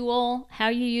a tool. How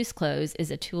you use clothes is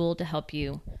a tool to help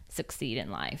you succeed in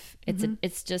life.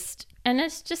 It's just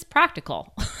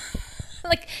practical.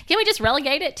 Like, can we just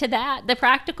relegate it to that? The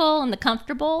practical and the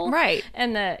comfortable, right?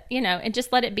 And and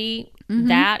just let it be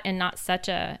that and not such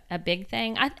a big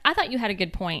thing. I thought you had a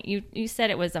good point. You said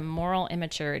it was a moral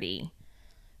immaturity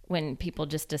when people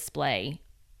just display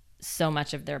so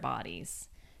much of their bodies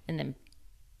and then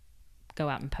go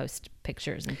out and post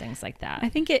pictures and things like that. I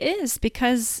think it is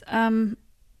because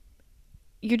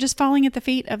you're just falling at the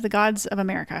feet of the gods of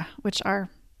America, which are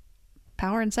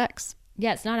power and sex.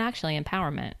 Yeah, it's not actually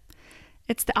empowerment.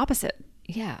 It's the opposite.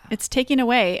 Yeah. It's taking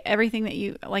away everything that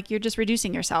you're just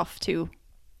reducing yourself to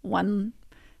one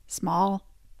small,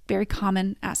 very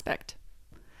common aspect.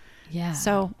 Yeah.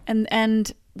 So,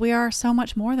 and we are so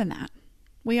much more than that.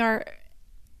 We are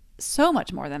so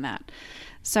much more than that.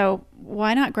 So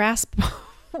why not grasp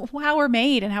how we're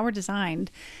made and how we're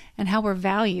designed and how we're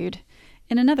valued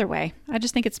in another way? I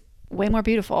just think it's way more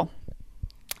beautiful.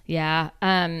 Yeah.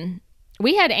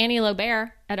 We had Annie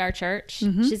Lobert at our church.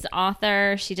 She's the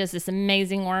author. She does this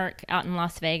amazing work out in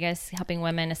Las Vegas, helping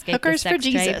women escape Hookers the sex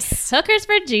for trade. Jesus. Hookers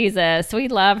for Jesus. We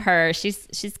love her.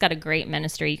 She's got a great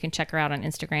ministry. You can check her out on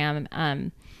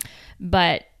Instagram.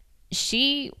 But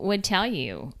she would tell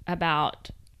you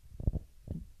about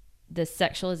the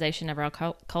sexualization of our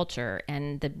culture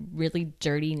and the really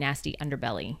dirty, nasty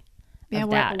underbelly of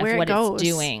that,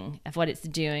 of what it's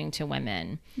doing to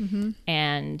women,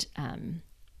 and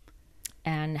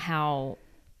how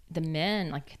the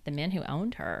men who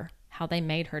owned her, how they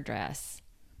made her dress,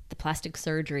 the plastic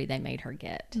surgery they made her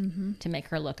get to make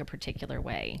her look a particular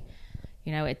way.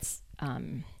 It's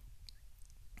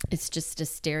just a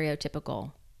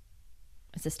stereotypical.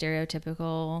 It's a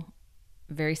stereotypical,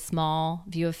 very small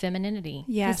view of femininity.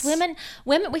 Yes. Because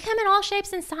women, we come in all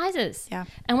shapes and sizes. Yeah.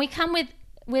 And we come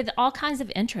with all kinds of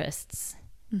interests.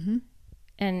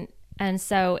 And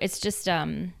so it's just,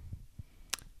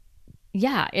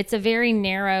 it's a very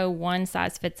narrow, one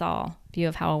size fits all view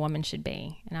of how a woman should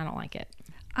be. And I don't like it.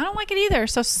 I don't like it either.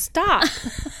 So stop.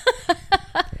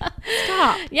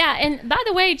 Stop. Yeah. And by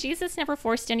the way, Jesus never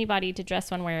forced anybody to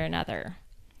dress one way or another.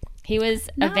 He was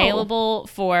No. available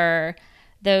for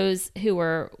those who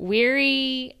were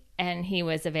weary, and he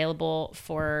was available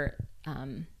for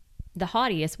the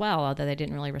haughty as well, although they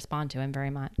didn't really respond to him very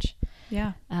much.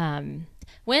 Yeah.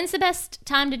 When's the best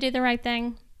time to do the right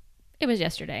thing? It was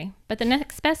yesterday. But the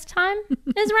next best time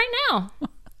is right now.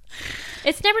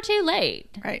 It's never too late.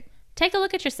 Right. Take a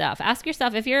look at yourself. Ask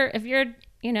yourself if you're,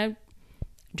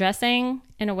 dressing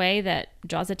in a way that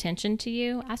draws attention to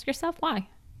you, ask yourself why.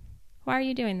 Why are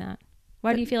you doing that?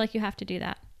 Why do you feel like you have to do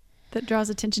that? That draws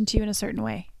attention to you in a certain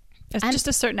way. It's just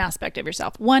a certain aspect of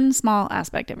yourself. One small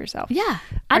aspect of yourself. Yeah.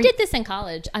 I did this in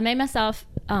college. I made myself,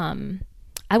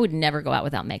 I would never go out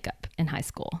without makeup in high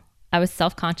school. I was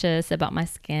self-conscious about my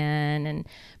skin and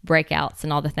breakouts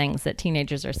and all the things that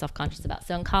teenagers are self-conscious about.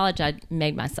 So in college, I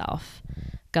made myself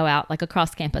go out like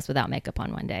across campus without makeup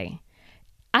on one day.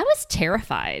 I was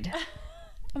terrified.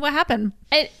 What happened?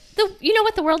 You know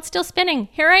what? The world's still spinning.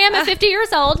 Here I am at 50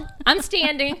 years old. I'm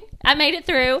standing. I made it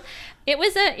through. It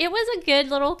was a good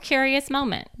little curious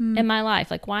moment in my life.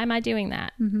 Like, why am I doing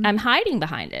that? Mm-hmm. I'm hiding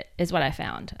behind it is what I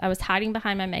found. I was hiding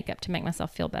behind my makeup to make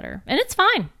myself feel better. And it's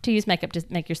fine to use makeup to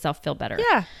make yourself feel better.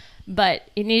 Yeah.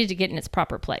 But it needed to get in its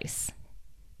proper place.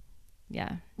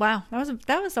 Yeah. Wow.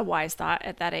 That was a wise thought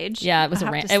at that age. Yeah, it was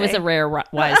a rare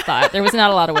wise thought. There was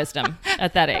not a lot of wisdom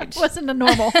at that age. It wasn't a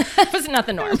normal. It was not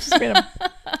the norm.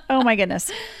 Oh my goodness.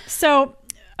 So,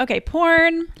 okay,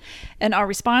 porn and our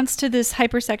response to this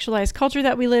hyper-sexualized culture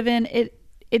that we live in, it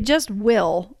just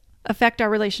will affect our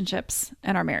relationships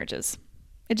and our marriages.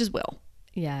 It just will.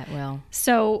 Yeah, it will.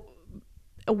 So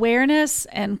awareness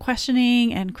and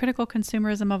questioning and critical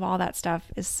consumerism of all that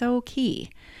stuff is so key.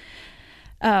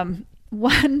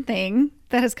 One thing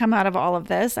that has come out of all of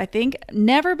this, I think,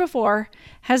 never before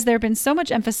has there been so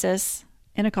much emphasis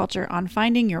in a culture on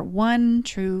finding your one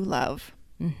true love.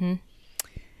 Mm-hmm.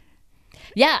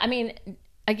 Yeah, I mean,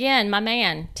 again, my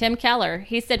man, Tim Keller,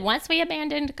 he said, once we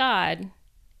abandoned God,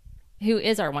 who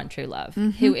is our one true love,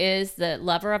 who is the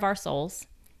lover of our souls,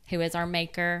 who is our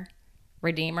maker,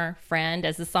 redeemer, friend,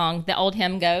 as the old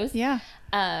hymn goes. Yeah.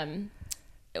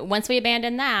 Once we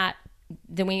abandon that,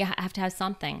 then we have to have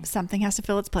something. Something has to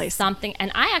fill its place. Something.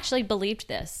 And I actually believed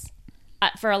this.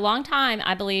 For a long time,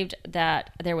 I believed that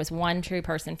there was one true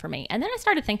person for me. And then I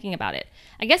started thinking about it.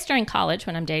 I guess during college,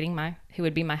 when I'm dating who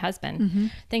would be my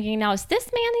husband, thinking, now, is this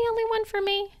man the only one for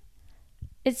me?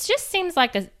 It just seems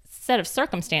like a set of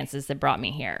circumstances that brought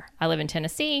me here. I live in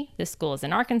Tennessee. This school is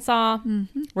in Arkansas.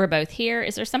 We're both here.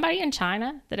 Is there somebody in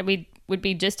China that would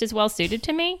be just as well suited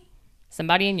to me?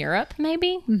 Somebody in Europe,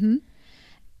 maybe?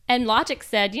 And logic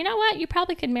said, you know what? You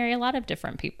probably could marry a lot of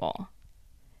different people.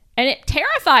 And it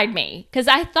terrified me because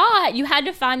I thought you had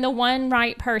to find the one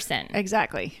right person.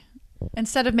 Exactly.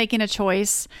 Instead of making a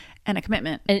choice and a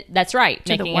commitment. And that's right.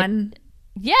 To the one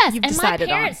yes. you've And decided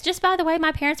my parents, on. just by the way,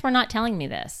 my parents were not telling me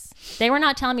this. They were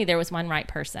not telling me there was one right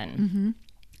person.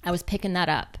 I was picking that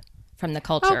up from the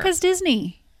culture. Oh, because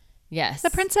Disney. Yes. The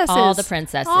princesses. All the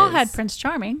princesses. All had Prince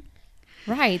Charming.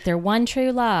 Right. They're one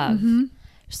true love.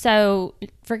 So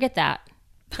forget that.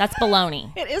 That's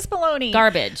baloney. It is baloney.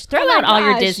 Garbage. Throw Oh out my all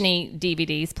your gosh. Disney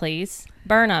DVDs, please.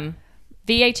 Burn them.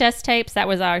 VHS tapes, that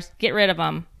was ours. Get rid of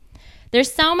them.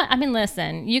 There's so much. I mean,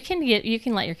 listen, you can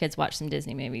let your kids watch some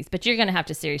Disney movies, but you're going to have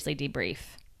to seriously debrief.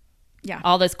 Yeah.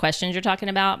 All those questions you're talking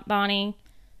about, Bonnie,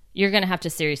 you're going to have to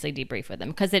seriously debrief with them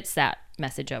because it's that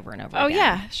message over and over again. Oh,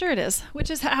 yeah, sure it is. Which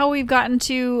is how we've gotten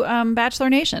to Bachelor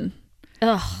Nation.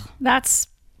 Ugh.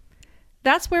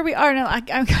 That's where we are now.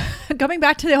 I'm coming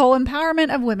back to the whole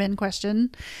empowerment of women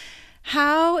question.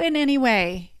 How in any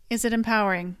way is it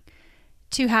empowering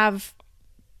to have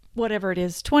whatever it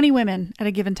is, 20 women at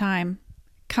a given time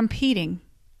competing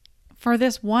for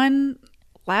this one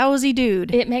lousy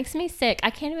dude? It makes me sick.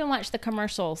 I can't even watch the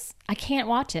commercials. I can't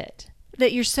watch it.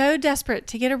 That you're so desperate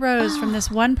to get a rose from this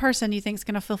one person you think is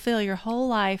going to fulfill your whole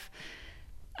life.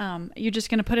 You're just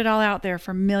going to put it all out there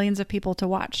for millions of people to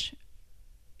watch.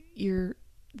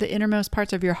 The innermost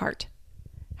parts of your heart.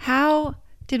 How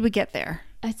did we get there?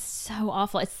 It's so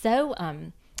awful. It's so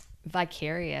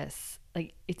vicarious.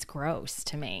 Like, it's gross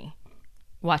to me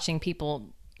watching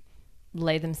people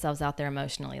lay themselves out there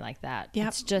emotionally like that. Yep.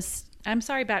 It's just, I'm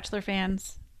sorry, Bachelor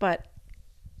fans, but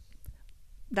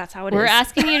that's how it we're is.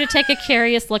 asking you to take a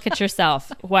curious look at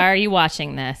yourself. Why are you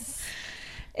watching this?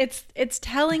 It's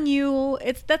telling you,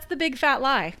 that's the big fat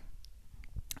lie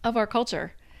of our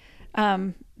culture.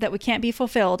 That we can't be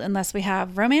fulfilled unless we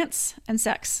have romance and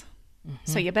sex.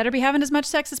 So you better be having as much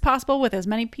sex as possible with as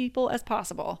many people as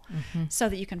possible so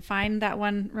that you can find that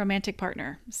one romantic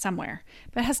partner somewhere.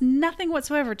 But it has nothing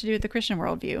whatsoever to do with the Christian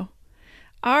worldview.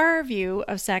 Our view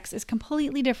of sex is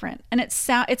completely different. And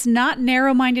it's not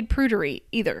narrow-minded prudery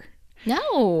either.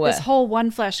 No. This whole one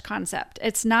flesh concept.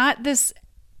 It's not this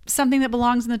something that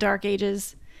belongs in the Dark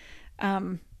Ages.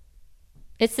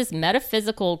 It's this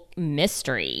metaphysical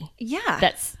mystery. Yeah.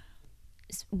 That's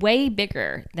way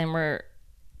bigger than we're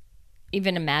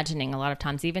even imagining a lot of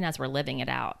times, even as we're living it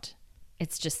out.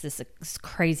 It's just this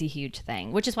crazy huge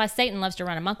thing, which is why Satan loves to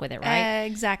run amok with it, right?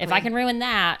 Exactly. If I can ruin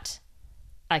that,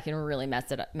 I can really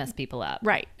mess people up.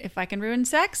 Right. If I can ruin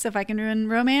sex, if I can ruin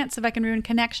romance, if I can ruin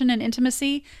connection and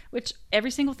intimacy, which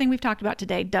every single thing we've talked about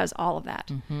today does all of that,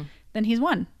 then he's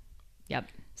won. Yep.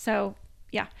 So,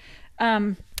 yeah.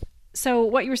 So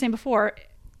what you were saying before,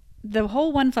 the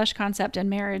whole one flesh concept in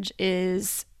marriage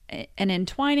is an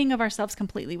entwining of ourselves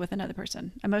completely with another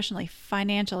person, emotionally,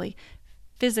 financially,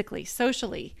 physically,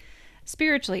 socially,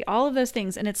 spiritually, all of those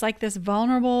things. And it's like this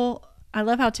vulnerable, I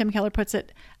love how Tim Keller puts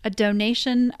it, a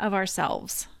donation of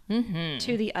ourselves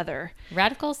to the other.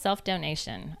 Radical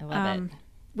self-donation. I love it.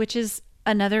 Which is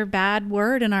another bad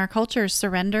word in our culture: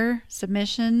 surrender,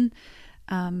 submission,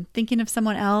 thinking of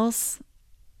someone else.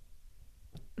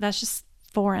 That's just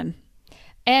foreign.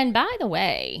 And by the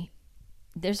way,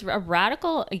 there's a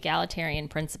radical egalitarian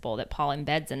principle that Paul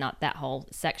embeds in that whole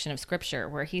section of scripture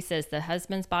where he says the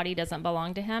husband's body doesn't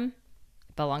belong to him,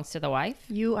 it belongs to the wife.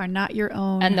 You are not your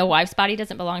own. And the wife's body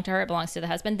doesn't belong to her, it belongs to the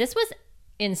husband. This was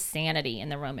insanity in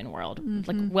the Roman world.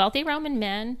 Like wealthy Roman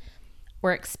men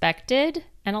were expected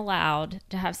and allowed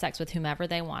to have sex with whomever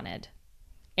they wanted.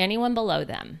 Anyone below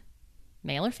them,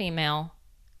 male or female,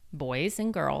 boys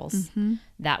and girls,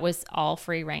 that was all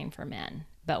free reign for men.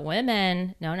 But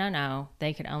women, no,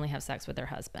 they could only have sex with their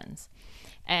husbands.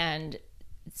 And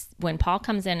when Paul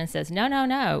comes in and says,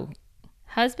 no,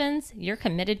 husbands, you're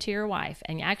committed to your wife,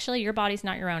 and actually your body's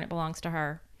not your own, it belongs to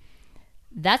her.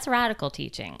 That's radical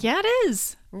teaching. Yeah, it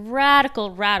is.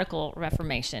 Radical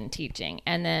Reformation teaching.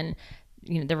 And then,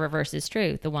 the reverse is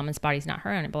true. The woman's body's not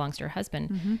her own, it belongs to her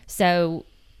husband. So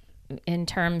in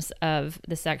terms of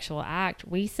the sexual act,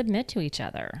 we submit to each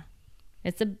other.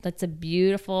 It's a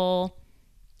beautiful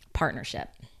partnership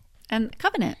and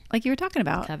covenant, like you were talking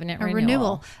about, covenant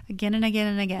renewal again and again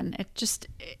and again.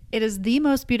 It is the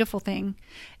most beautiful thing.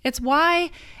 It's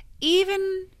why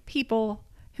even people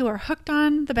who are hooked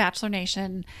on the Bachelor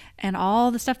Nation and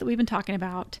all the stuff that we've been talking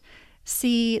about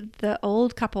see the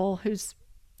old couple who's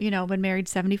been married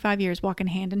 75 years walking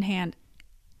hand in hand.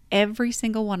 Every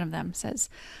single one of them says,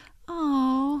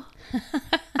 "Oh,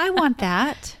 I want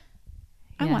that.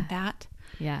 I want that."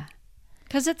 Yeah.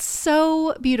 Because it's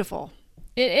so beautiful.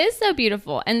 It is so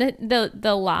beautiful. And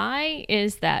the lie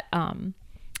is that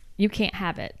you can't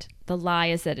have it. The lie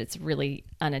is that it's really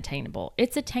unattainable.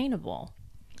 It's attainable.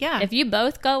 Yeah. If you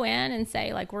both go in and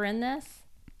say, like, we're in this,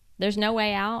 there's no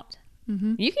way out,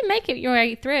 you can make it your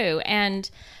way through. And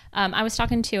I was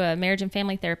talking to a marriage and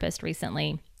family therapist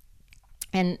recently,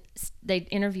 and they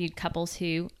interviewed couples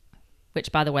which,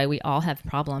 by the way, we all have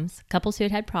problems, couples who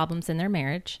had problems in their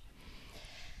marriage.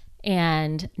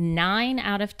 And 9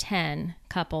 out of 10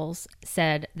 couples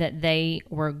said that they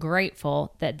were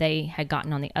grateful that they had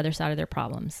gotten on the other side of their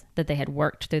problems, that they had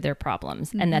worked through their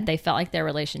problems, and that they felt like their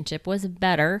relationship was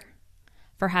better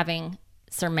for having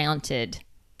surmounted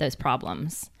those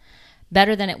problems,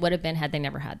 better than it would have been had they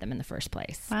never had them in the first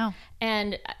place. Wow.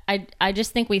 And I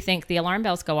just think we think the alarm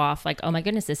bells go off like, oh my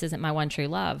goodness, this isn't my one true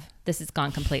love. This has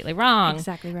gone completely wrong.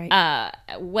 Exactly right.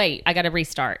 Wait, I got to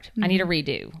restart. I need a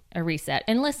redo, a reset.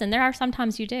 And listen, there are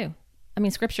sometimes you do. I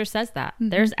mean, scripture says that.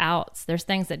 There's outs. There's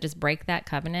things that just break that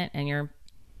covenant and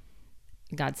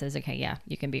God says, okay, yeah,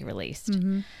 you can be released.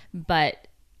 But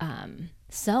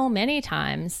so many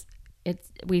times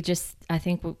I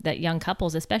think that young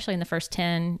couples, especially in the first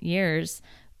 10 years,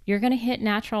 you're going to hit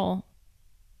natural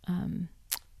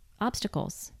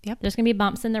obstacles. Yep. There's going to be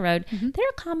bumps in the road.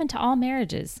 They're common to all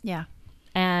marriages. Yeah.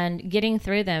 And getting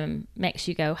through them makes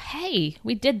you go, hey,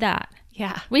 we did that.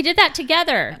 Yeah. We did that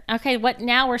together. Okay,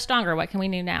 now we're stronger. What can we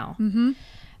do now?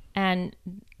 And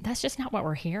that's just not what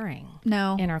we're hearing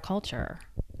in our culture.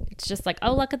 It's just like,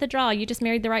 oh, look at the draw. You just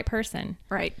married the right person.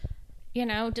 Right.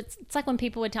 It's like when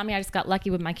people would tell me I just got lucky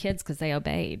with my kids because they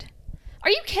obeyed. Are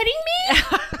you kidding me?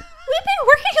 We've been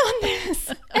working on this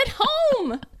at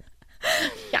home.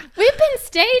 Yeah. We've been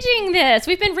staging this.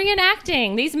 We've been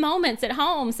reenacting these moments at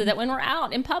home so that when we're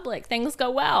out in public, things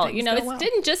go well. It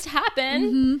didn't just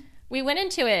happen. We went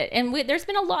into it, and there's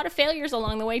been a lot of failures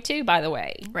along the way too, by the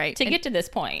way, Right. to get to this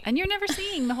point. And you're never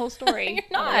seeing the whole story. You're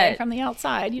not. by the way, from the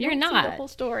outside. You're don't not. see the whole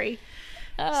story.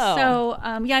 Oh. So,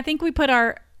 I think we put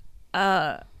our,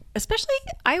 especially,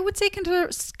 I would say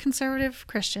conservative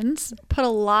Christians, put a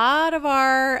lot of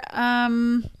our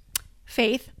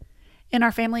faith in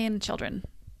our family and children.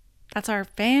 That's our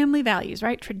family values,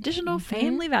 right? Traditional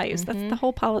family values. That's the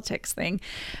whole politics thing.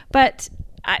 But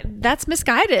that's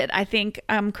misguided. I think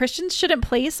Christians shouldn't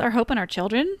place our hope in our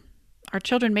children. Our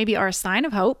children maybe are a sign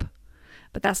of hope,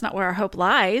 but that's not where our hope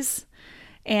lies.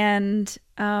 And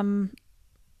our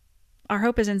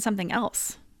hope is in something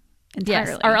else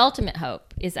entirely. Yes, our ultimate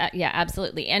hope is that,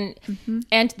 absolutely. And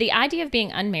and the idea of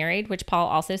being unmarried, which Paul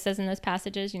also says in those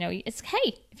passages, it's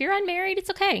hey, if you're unmarried, it's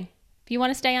okay. If you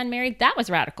want to stay unmarried, that was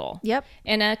radical. Yep.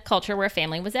 In a culture where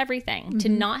family was everything. To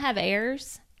not have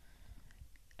heirs,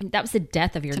 that was the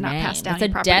death of your name. Not pass down It's your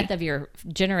the property. death of your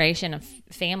generation of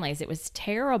families. It was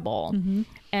terrible.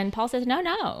 And Paul says,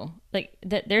 no. Like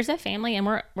there's a family, and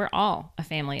we're all a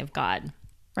family of God.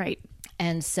 Right.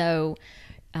 And so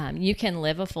you can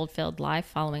live a fulfilled life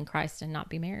following Christ and not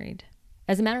be married.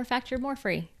 As a matter of fact, you're more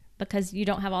free because you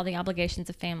don't have all the obligations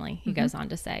of family, he goes on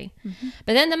to say.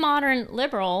 But then the modern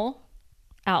liberal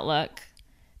outlook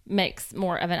makes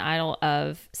more of an idol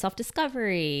of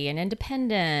self-discovery and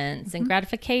independence and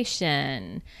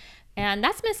gratification. And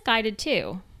that's misguided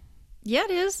too. Yeah,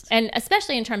 it is. And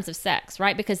especially in terms of sex,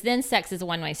 right? Because then sex is a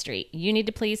one-way street. You need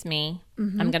to please me.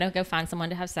 I'm going to go find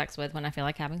someone to have sex with when I feel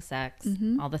like having sex,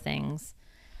 all the things.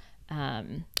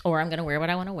 Or I'm going to wear what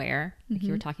I want to wear, like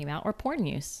you were talking about, or porn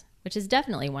use, which is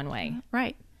definitely one way.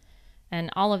 Right.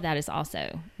 And all of that is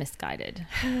also misguided.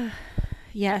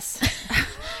 Yes.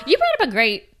 You brought up a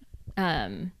great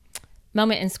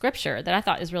moment in scripture that I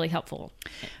thought is really helpful.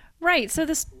 Right. So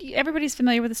everybody's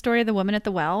familiar with the story of the woman at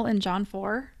the well in John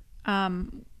 4,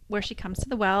 where she comes to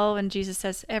the well and Jesus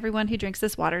says, everyone who drinks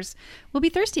this waters will be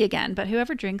thirsty again, but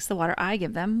whoever drinks the water I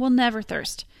give them will never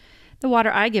thirst. The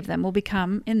water I give them will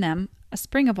become in them a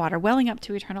spring of water welling up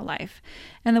to eternal life.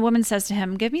 And the woman says to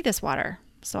him, give me this water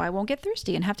so I won't get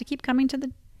thirsty and have to keep coming to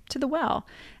the well.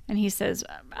 And he says,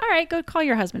 all right, go call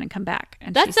your husband and come back.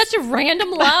 And That's such a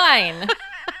random line.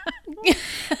 she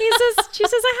says,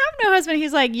 I have no husband.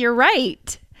 He's like, you're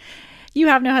right. You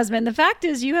have no husband. The fact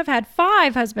is you have had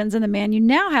 5 husbands and the man you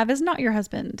now have is not your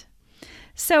husband.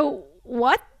 So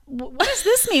what does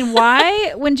this mean?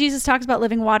 Why, when Jesus talks about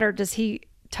living water, does he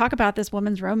talk about this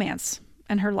woman's romance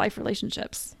and her life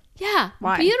relationships? Yeah.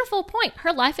 Why? Beautiful point.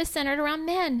 Her life is centered around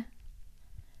men.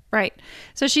 Right.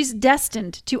 So she's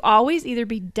destined to always either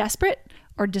be desperate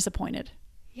or disappointed.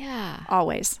 Yeah.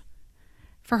 Always.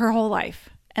 For her whole life.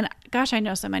 And gosh, I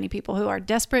know so many people who are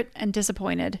desperate and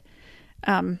disappointed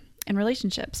in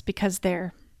relationships because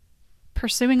they're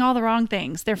pursuing all the wrong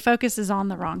things. Their focus is on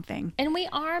the wrong thing. And we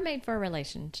are made for a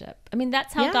relationship. I mean,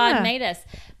 that's how Yeah. God made us.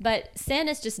 But sin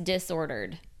is just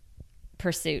disordered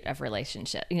pursuit of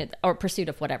relationship, or pursuit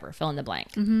of whatever, fill in the blank.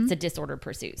 It's a disordered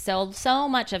pursuit. So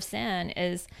much of sin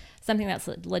is something that's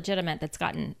legitimate that's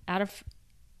gotten out of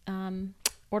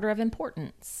order of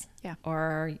importance. Yeah.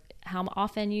 Or how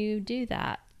often you do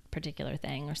that particular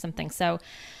thing or something. So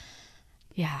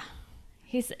yeah,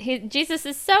 Jesus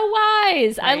is so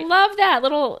wise. Right. I love that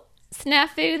little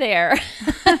snafu there.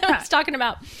 I was talking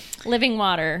about living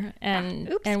water and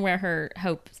where her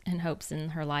hopes in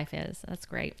her life is. That's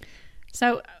great.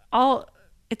 So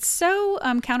it's so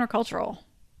countercultural.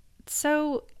 It's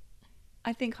so,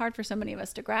 I think, hard for so many of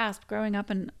us to grasp growing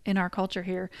up in our culture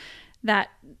here that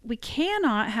we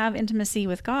cannot have intimacy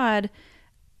with God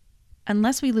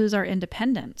unless we lose our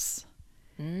independence.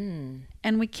 And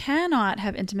we cannot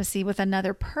have intimacy with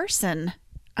another person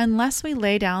unless we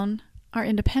lay down our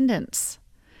independence.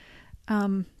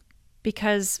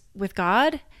 Because with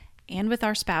God and with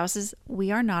our spouses,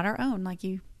 we are not our own. Like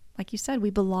you said,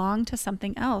 we belong to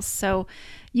something else. So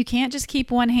you can't just keep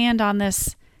one hand on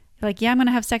this, like, yeah, I'm going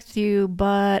to have sex with you,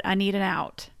 but I need an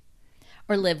out.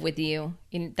 Or live with you.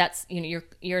 That's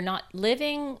you're not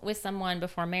living with someone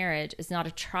before marriage is not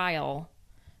a trial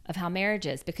of how marriage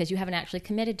is because you haven't actually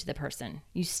committed to the person.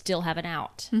 You still have an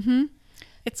out. Mm-hmm.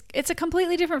 It's a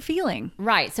completely different feeling.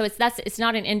 Right. So it's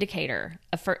not an indicator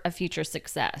of future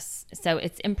success. So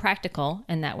it's impractical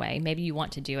in that way. Maybe you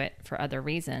want to do it for other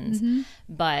reasons.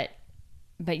 But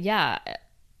yeah,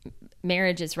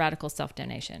 marriage is radical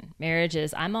self-donation. Marriage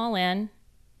is I'm all in.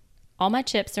 All my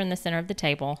chips are in the center of the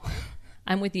table.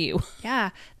 I'm with you.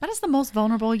 Yeah. That is the most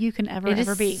vulnerable you can ever be. It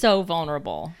is so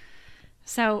vulnerable.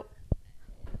 So,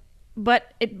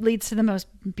 but it leads to the most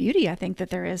beauty, I think,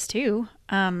 that there is too.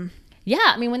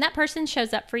 Yeah, I mean, when that person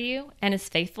shows up for you and is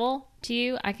faithful, to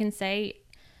you, I can say,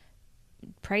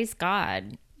 praise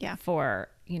God for,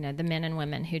 the men and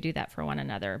women who do that for one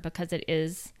another, because it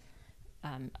is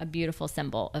a beautiful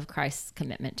symbol of Christ's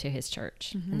commitment to his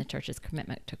church and the church's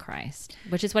commitment to Christ,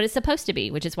 which is what it's supposed to be,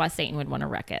 which is why Satan would want to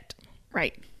wreck it.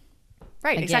 Right,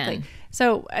 Again. exactly.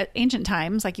 So ancient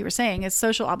times, like you were saying, is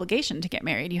social obligation to get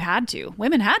married. You had to.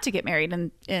 Women had to get married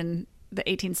in the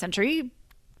 18th century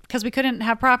because we couldn't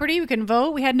have property, we couldn't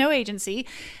vote, we had no agency.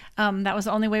 That was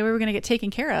the only way we were going to get taken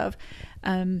care of.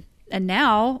 And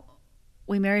now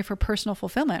we marry for personal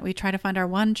fulfillment. We try to find our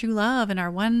one true love and our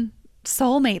one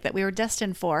soulmate that we were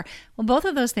destined for. Well, both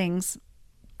of those things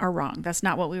are wrong. That's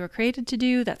not what we were created to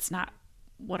do. That's not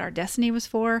what our destiny was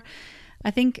for.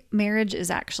 I think marriage is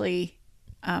actually,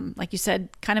 like you said,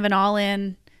 kind of an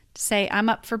all-in to say, I'm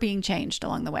up for being changed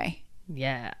along the way.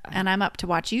 Yeah. And I'm up to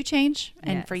watch you change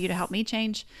and for you to help me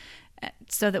change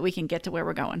so that we can get to where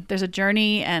we're going. There's a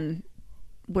journey and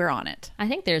we're on it. I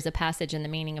think there's a passage in The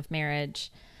Meaning of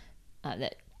Marriage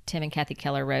that Tim and Kathy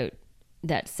Keller wrote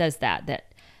that says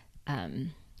that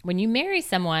when you marry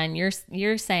someone,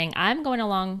 you're saying, I'm going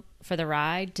along for the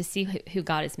ride to see who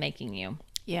God is making you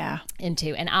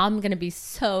into. And I'm going to be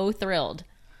so thrilled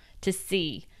to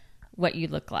see what you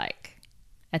look like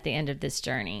at the end of this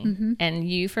journey, and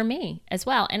you for me as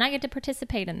well. And I get to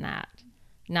participate in that,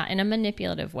 not in a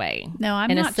manipulative way. No,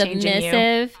 I'm not changing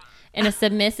you. In a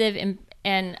submissive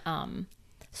and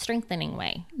strengthening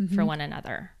way for one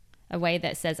another, a way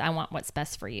that says, I want what's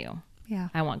best for you. Yeah,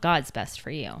 I want God's best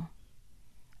for you,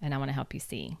 and I want to help you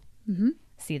see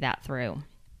that through.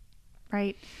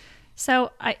 Right.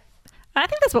 So I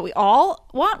think that's what we all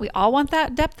want. We all want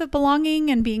that depth of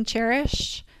belonging and being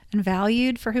cherished and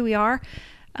valued for who we are.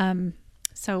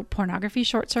 So pornography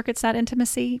short circuits that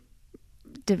intimacy,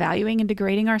 devaluing and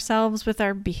degrading ourselves with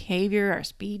our behavior, our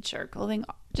speech, our clothing,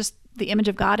 just the image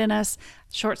of God in us,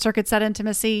 short circuits that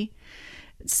intimacy.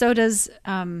 So does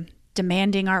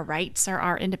demanding our rights or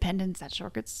our independence, that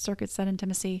short circuits that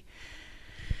intimacy.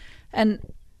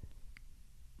 And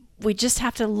we just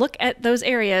have to look at those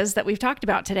areas that we've talked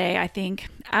about today, I think,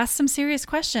 ask some serious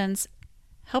questions,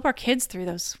 help our kids through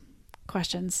those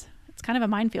questions. It's kind of a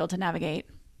minefield to navigate,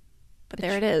 but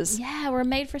there it is. Yeah, we're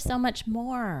made for so much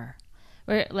more.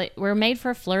 We're made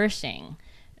for flourishing.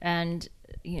 And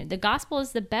the gospel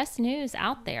is the best news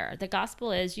out there. The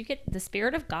gospel is you get the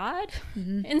Spirit of God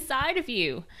inside of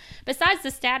you, besides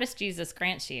the status Jesus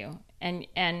grants you.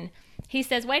 And he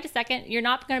says, wait a second, you're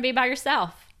not going to be by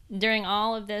yourself. During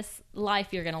all of this life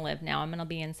you're going to live now, I'm going to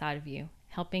be inside of you,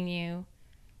 helping you,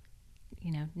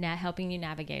 helping you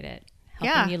navigate it,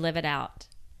 helping you live it out.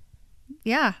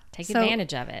 Yeah. Take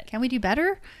advantage of it. Can we do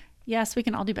better? Yes, we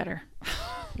can all do better.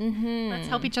 Let's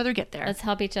help each other get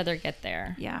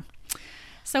there. Yeah.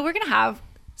 So we're going to have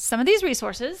some of these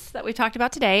resources that we talked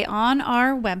about today on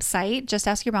our website,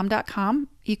 justaskyourmom.com.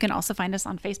 You can also find us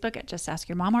on Facebook at Just Ask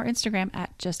Your Mom or Instagram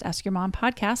at Just Ask Your Mom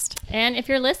Podcast. And if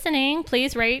you're listening,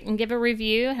 please rate and give a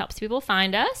review. It helps people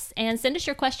find us. And send us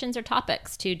your questions or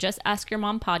topics to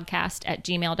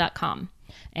justaskyourmompodcast@gmail.com.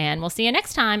 And we'll see you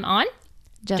next time on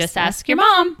Just Ask Your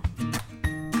Mom.